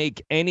don't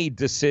make any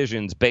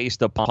decisions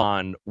based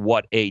upon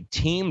what a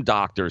team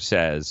doctor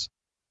says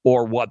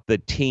or what the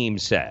team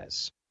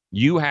says.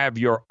 You have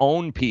your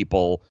own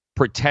people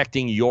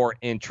protecting your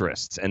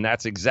interests. And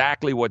that's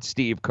exactly what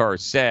Steve Kerr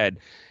said.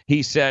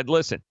 He said,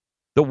 listen,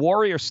 the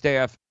Warrior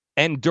staff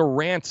and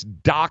Durant's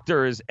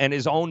doctors and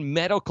his own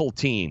medical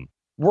team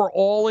were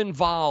all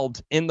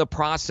involved in the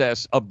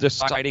process of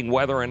deciding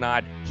whether or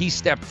not he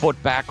stepped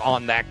foot back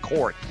on that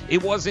court.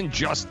 It wasn't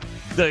just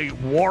the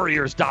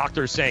Warriors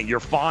doctor saying, you're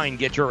fine,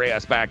 get your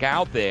ass back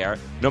out there,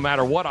 no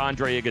matter what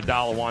Andre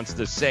Iguodala wants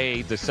to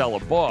say to sell a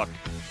book.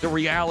 The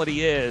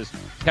reality is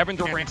Kevin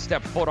Durant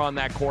stepped foot on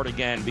that court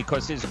again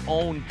because his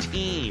own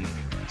team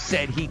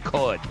said he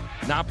could,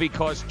 not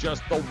because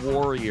just the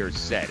Warriors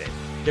said it.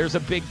 There's a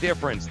big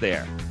difference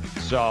there.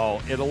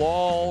 So it'll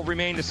all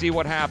remain to see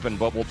what happened,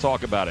 but we'll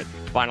talk about it.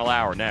 Final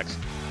hour next.